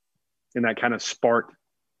sisters, and that kind of sparked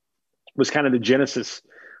was kind of the genesis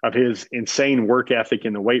of his insane work ethic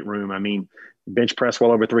in the weight room. I mean, bench press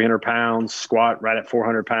well over 300 pounds, squat right at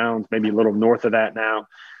 400 pounds, maybe a little north of that now.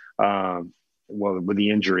 Well, with the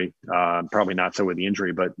injury, probably not so with the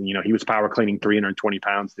injury, but he was power cleaning 320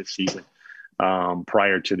 pounds this season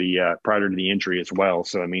prior to the injury as well.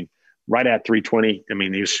 So I mean, right at 320. I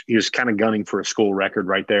mean, he was kind of gunning for a school record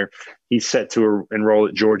right there. He's set to enroll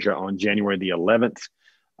at Georgia on January the 11th.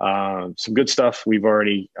 Some good stuff we've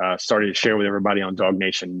already started to share with everybody on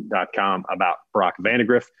DogNation.com about Brock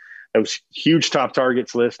Vandagriff. Those huge top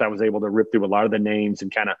targets list, I was able to rip through a lot of the names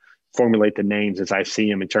and kind of formulate the names as I see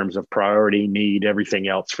them in terms of priority, need, everything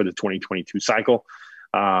else for the 2022 cycle.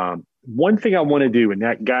 One thing I want to do, and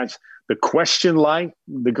that, guys, the question light,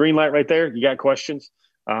 the green light right there, you got questions?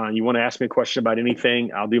 You want to ask me a question about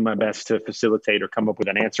anything, I'll do my best to facilitate or come up with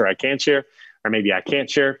an answer I can share, or maybe I can't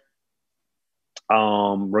share.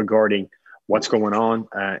 Regarding what's going on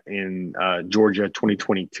in Georgia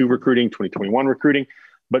 2022 recruiting, 2021 recruiting.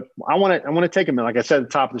 But I want to take a minute, like I said at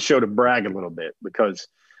the top of the show, to brag a little bit, because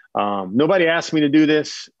nobody asked me to do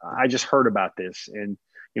this. I just heard about this. And,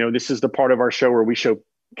 this is the part of our show where we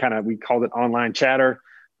called it online chatter.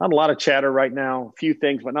 Not a lot of chatter right now, a few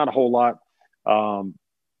things, but not a whole lot.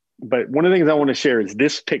 But one of the things I want to share is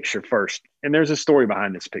this picture first. And there's a story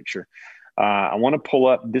behind this picture. I want to pull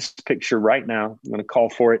up this picture right now. I'm going to call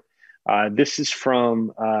for it. This is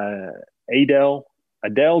from Adel,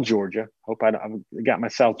 Georgia. Hope I got my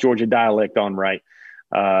South Georgia dialect on right.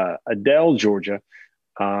 Adel, Georgia.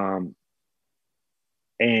 And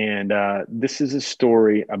this is a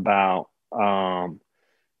story about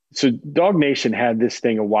so Dog Nation had this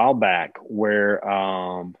thing a while back where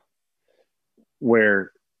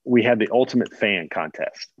we had the Ultimate Fan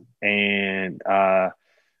contest. And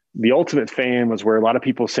the Ultimate Fan was where a lot of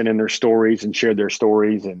people sent in their stories and shared their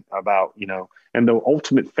stories and about, and the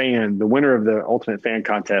Ultimate Fan, the winner of the Ultimate Fan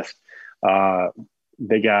contest,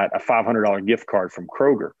 they got a $500 gift card from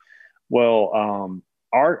Kroger. Well,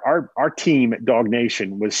 our team at Dog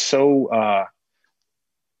Nation was so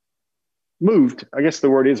moved. I guess the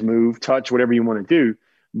word is moved, touch, whatever you want to do.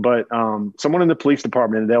 But someone in the police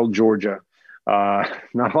department in Adel, Georgia,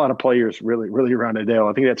 not a lot of players really around Adel.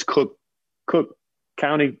 I think that's Cook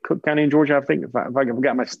County in Georgia. I think if I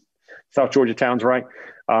got my South Georgia towns right,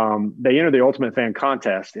 they entered the Ultimate Fan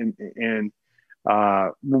contest, and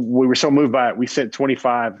we were so moved by it. We sent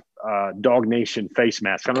 25 Dog Nation face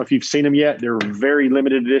masks. I don't know if you've seen them yet. They're very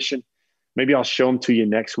limited edition. Maybe I'll show them to you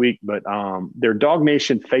next week. But they're Dog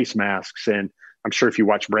Nation face masks, and I'm sure if you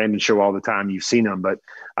watch Brandon's show all the time, you've seen them. But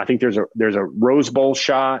I think there's a Rose Bowl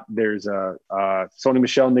shot. There's a Sony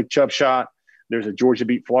Michel, Nick Chubb shot. There's a Georgia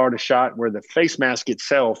beat Florida shot where the face mask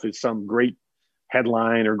itself is some great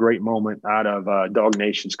headline or great moment out of Dog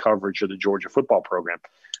Nation's coverage of the Georgia football program.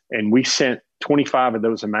 And we sent 25 of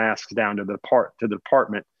those masks down to the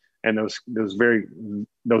department, and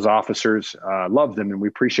those officers love them, and we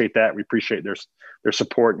appreciate that. We appreciate their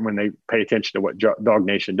support and when they pay attention to what Dog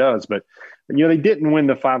Nation does. But they didn't win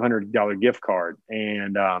the $500 gift card,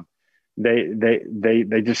 and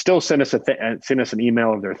they just still sent us an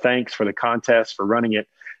email of their thanks for the contest, for running it.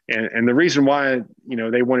 And the reason why,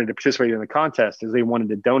 they wanted to participate in the contest is they wanted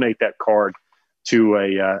to donate that card to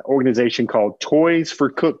a organization called Toys for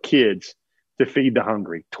Cook Kids to feed the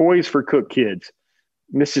hungry. Toys for Cook Kids.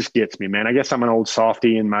 And this just gets me, man. I guess I'm an old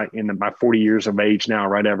softy in my 40 years of age now,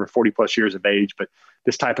 right? 40 plus years of age. But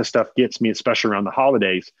this type of stuff gets me, especially around the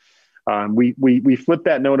holidays. We flipped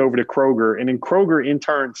that note over to Kroger, and then Kroger in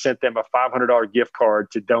turn sent them a $500 gift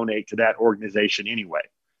card to donate to that organization anyway.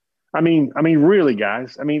 I mean, really,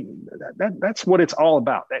 guys. I mean, that's what it's all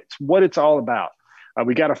about. That's what it's all about.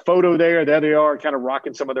 We got a photo there. There they are, kind of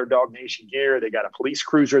rocking some of their Dog Nation gear. They got a police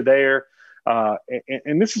cruiser there,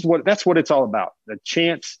 and that's what it's all about. The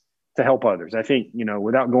chance to help others. I think,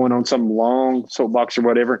 without going on some long soapbox or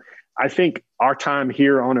whatever, I think our time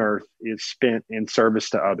here on earth is spent in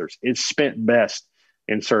service to others. It's spent best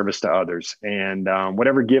in service to others. And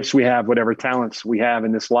whatever gifts we have, whatever talents we have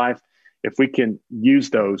in this life, if we can use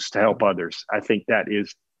those to help others, I think that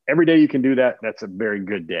is every day you can do that. That's a very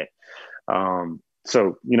good day.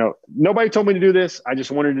 So, nobody told me to do this. I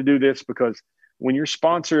just wanted to do this because when you're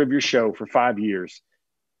sponsor of your show for 5 years,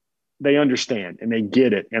 they understand and they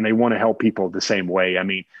get it and they want to help people the same way. I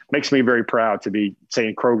mean, makes me very proud to be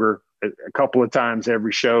saying Kroger a couple of times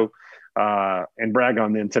every show and brag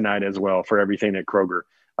on them tonight as well for everything that Kroger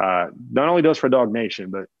not only does for Dog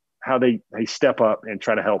Nation, but how they step up and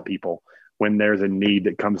try to help people when there's a need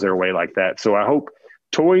that comes their way like that. So I hope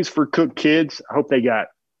Toys for Cook Kids, I hope they got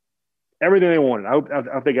everything they wanted. I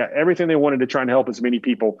hope they got everything they wanted to try and help as many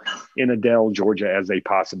people in Adel, Georgia as they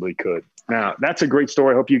possibly could. Now, that's a great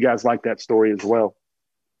story. I hope you guys like that story as well.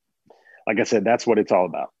 Like I said, that's what it's all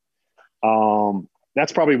about.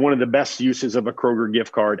 That's probably one of the best uses of a Kroger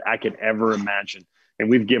gift card I could ever imagine. And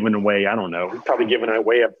we've given away, I don't know, we've probably given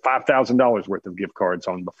away $5,000 worth of gift cards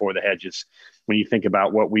on Before the Hedges. When you think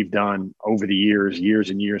about what we've done over the years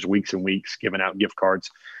and years, weeks and weeks, giving out gift cards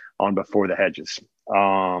on Before the Hedges.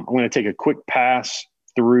 I'm going to take a quick pass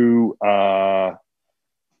through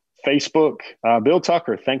Facebook. Bill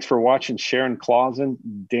Tucker, thanks for watching. Sharon Clausen,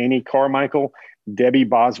 Danny Carmichael, Debbie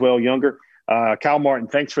Boswell Younger. Kyle Martin,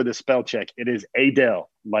 thanks for the spell check. It is Adele,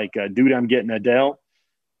 like dude, I'm getting Adele,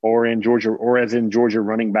 or in Georgia, or as in Georgia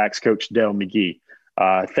running backs coach Dell McGee.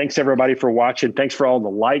 Thanks everybody for watching. Thanks for all the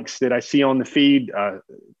likes that I see on the feed.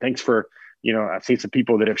 Thanks for, I've seen some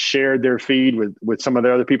people that have shared their feed with some of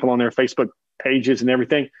the other people on their Facebook pages and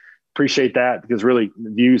everything. Appreciate that, because really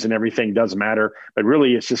views and everything does matter, but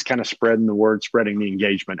really it's just kind of spreading the word, spreading the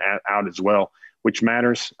engagement out as well, which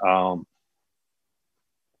matters.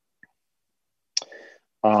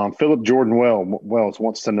 Philip Jordan Wells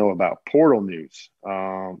wants to know about portal news.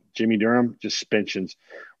 Jimmy Durham, just suspensions.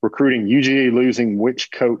 Recruiting, UGA losing,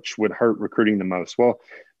 which coach would hurt recruiting the most? Well,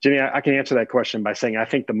 Jimmy, I can answer that question by saying I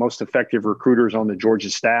think the most effective recruiters on the Georgia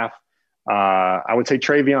staff, I would say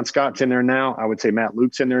Travion Scott's in there now. I would say Matt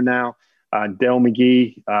Luke's in there now. Dell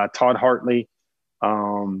McGee, Todd Hartley.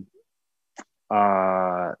 Those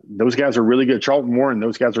guys are really good. Charlton Warren,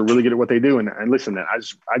 those guys are really good at what they do. And listen, I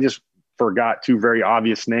just forgot two very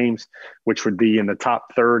obvious names, which would be in the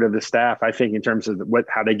top third of the staff, I think, in terms of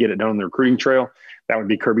how they get it done on the recruiting trail. That would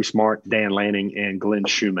be Kirby Smart, Dan Lanning, and Glenn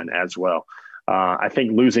Schumann as well. I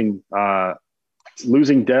think losing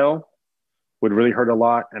Dell would really hurt a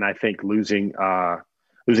lot, and I think losing a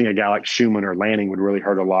guy like Schumann or Lanning would really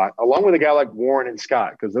hurt a lot, along with a guy like Warren and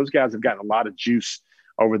Scott, because those guys have gotten a lot of juice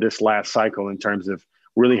over this last cycle in terms of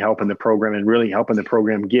really helping the program and really helping the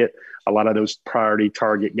program get a lot of those priority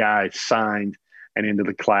target guys signed and into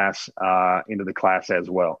the class as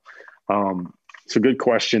well. It's a good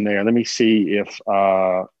question there. Let me see if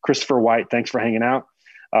Christopher White, thanks for hanging out.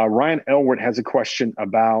 Ryan Elward has a question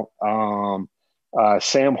about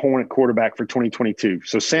Sam Horn at quarterback for 2022.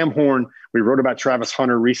 So Sam Horn, we wrote about Travis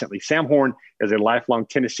Hunter recently. Sam Horn is a lifelong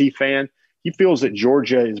Tennessee fan. He feels that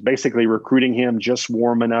Georgia is basically recruiting him just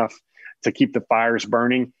warm enough to keep the fires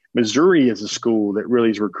burning. Missouri is a school that really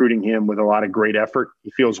is recruiting him with a lot of great effort.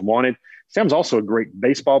 He feels wanted. Sam's also a great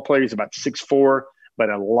baseball player. He's about 6'4", but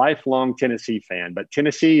a lifelong Tennessee fan. But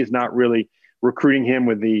Tennessee is not really recruiting him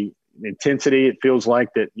with the intensity. It feels like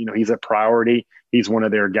that, he's a priority. He's one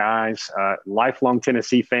of their guys. Lifelong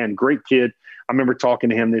Tennessee fan, great kid. I remember talking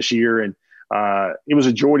to him this year, and it was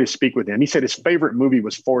a joy to speak with him. He said his favorite movie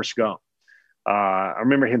was Forrest Gump. I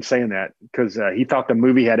remember him saying that because he thought the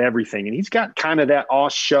movie had everything, and he's got kind of that aw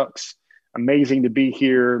shucks, amazing to be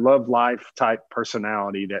here, love life type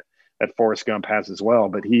personality that Forrest Gump has as well.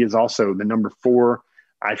 But he is also the number 4,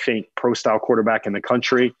 I think, pro style quarterback in the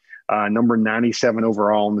country, number 97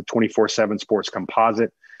 overall in the 24/7 Sports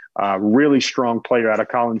Composite. Really strong player out of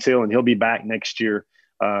Collins Hill, and he'll be back next year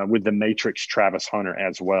with the Matrix Travis Hunter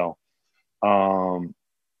as well.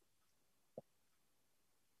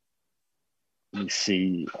 Let me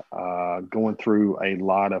see, going through a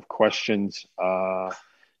lot of questions.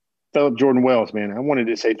 Philip Jordan Wells, man, I wanted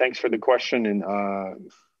to say thanks for the question, and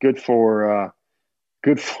good to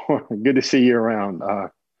see you around.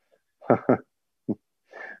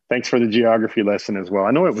 Thanks for the geography lesson as well.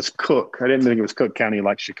 I know it was Cook. I didn't think it was Cook County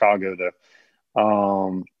like Chicago, though.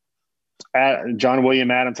 John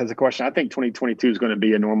William Adams has a question. I think 2022 is going to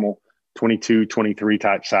be a normal 22, 23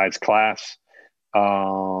 type size class.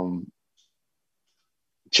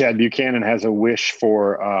 Chad Buchanan has a wish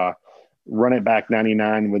for run it back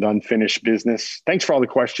 99 with unfinished business. Thanks for all the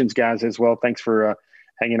questions, guys, as well. Thanks for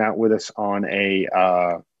hanging out with us on a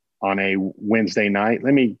Wednesday night.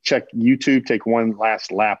 Let me check YouTube, take one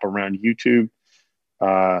last lap around YouTube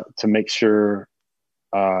to make sure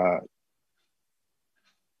I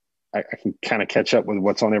can kind of catch up with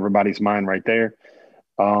what's on everybody's mind right there.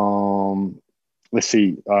 Let's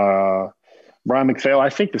see. Brian McPhail,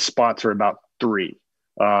 I think the spots are about 3,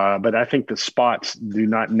 but I think the spots do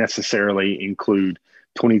not necessarily include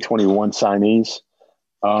 2021 signees.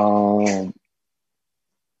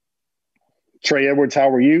 Trey Edwards,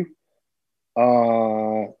 how are you?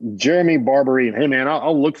 Jeremy Barbery, hey man,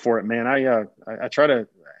 I'll look for it, man. I try to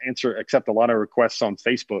accept a lot of requests on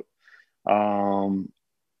Facebook.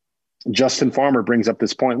 Justin Farmer brings up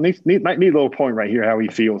this point. Might need a little point right here, how he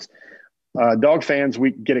feels. Dog fans,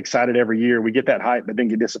 we get excited every year. We get that hype, but then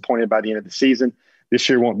get disappointed by the end of the season. This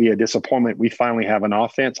year won't be a disappointment. We finally have an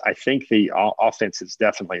offense. I think the offense is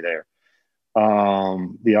definitely there.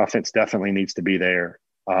 The offense definitely needs to be there.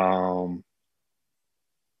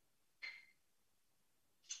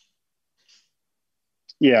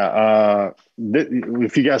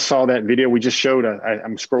 If you guys saw that video we just showed,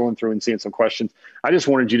 I'm scrolling through and seeing some questions. I just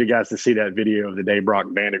wanted you guys to see that video of the day Brock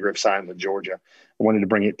Vandagriff signed with Georgia. I wanted to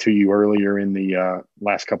bring it to you earlier in the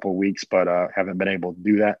last couple of weeks, but haven't been able to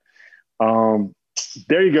do that.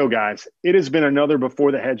 There you go, guys. It has been another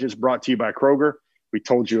Before the Hedges brought to you by Kroger. We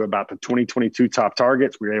told you about the 2022 top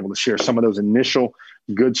targets. We were able to share some of those initial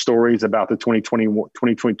good stories about the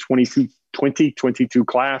 2022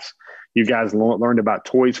 class. You guys learned about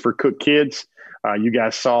Toys for Cook Kids. You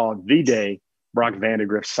guys saw the day Brock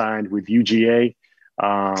Vandagriff signed with UGA.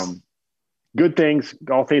 Good things,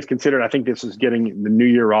 all things considered. I think this is getting the new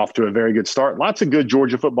year off to a very good start. Lots of good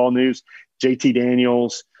Georgia football news. JT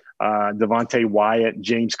Daniels, Devontae Wyatt,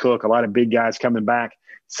 James Cook, a lot of big guys coming back.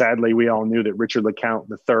 Sadly, we all knew that Richard LeCount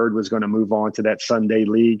III was going to move on to that Sunday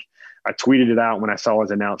league. I tweeted it out when I saw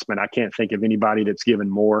his announcement. I can't think of anybody that's given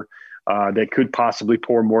more that could possibly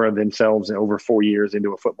pour more of themselves in over 4 years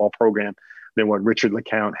into a football program than what Richard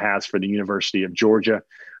LeCount has for the University of Georgia.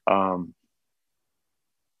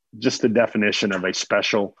 Just the definition of a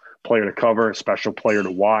special player to cover, a special player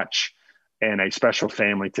to watch, and a special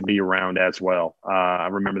family to be around as well. I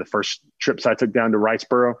remember the first trips I took down to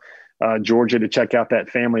Riceboro, Georgia, to check out that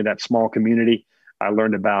family, that small community. I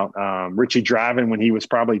learned about Richie driving when he was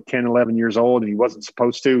probably 10, 11 years old, and he wasn't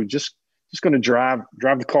supposed to. Just going to drive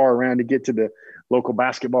the car around to get to the local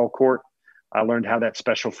basketball court. I learned how that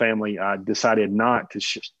special family decided not to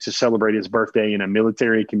celebrate his birthday in a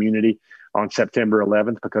military community on September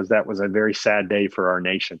 11th, because that was a very sad day for our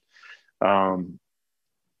nation.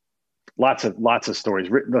 Lots of stories.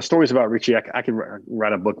 The stories about Richie, I could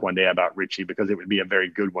write a book one day about Richie, because it would be a very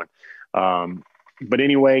good one. But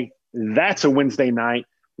anyway, that's a Wednesday night.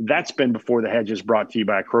 That's been Before the Hedges, brought to you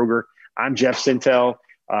by Kroger. I'm Jeff Sintel.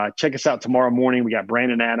 Check us out tomorrow morning. We got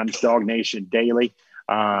Brandon Adams, Dog Nation Daily,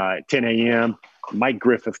 10 a.m. Mike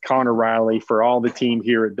Griffith, Connor Riley, for all the team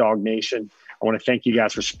here at Dog Nation. I want to thank you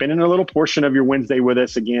guys for spending a little portion of your Wednesday with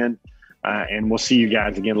us again. And we'll see you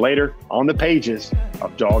guys again later on the pages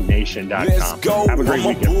of DogNation.com. Let's go. Have a great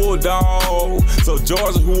weekend. Bulldog. So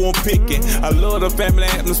Georgia, who I'm picking. I love the family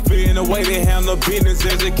atmosphere and the way they handle business.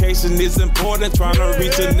 Education is important, trying to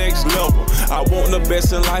reach the next level. I want the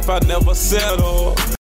best in life, I never settle.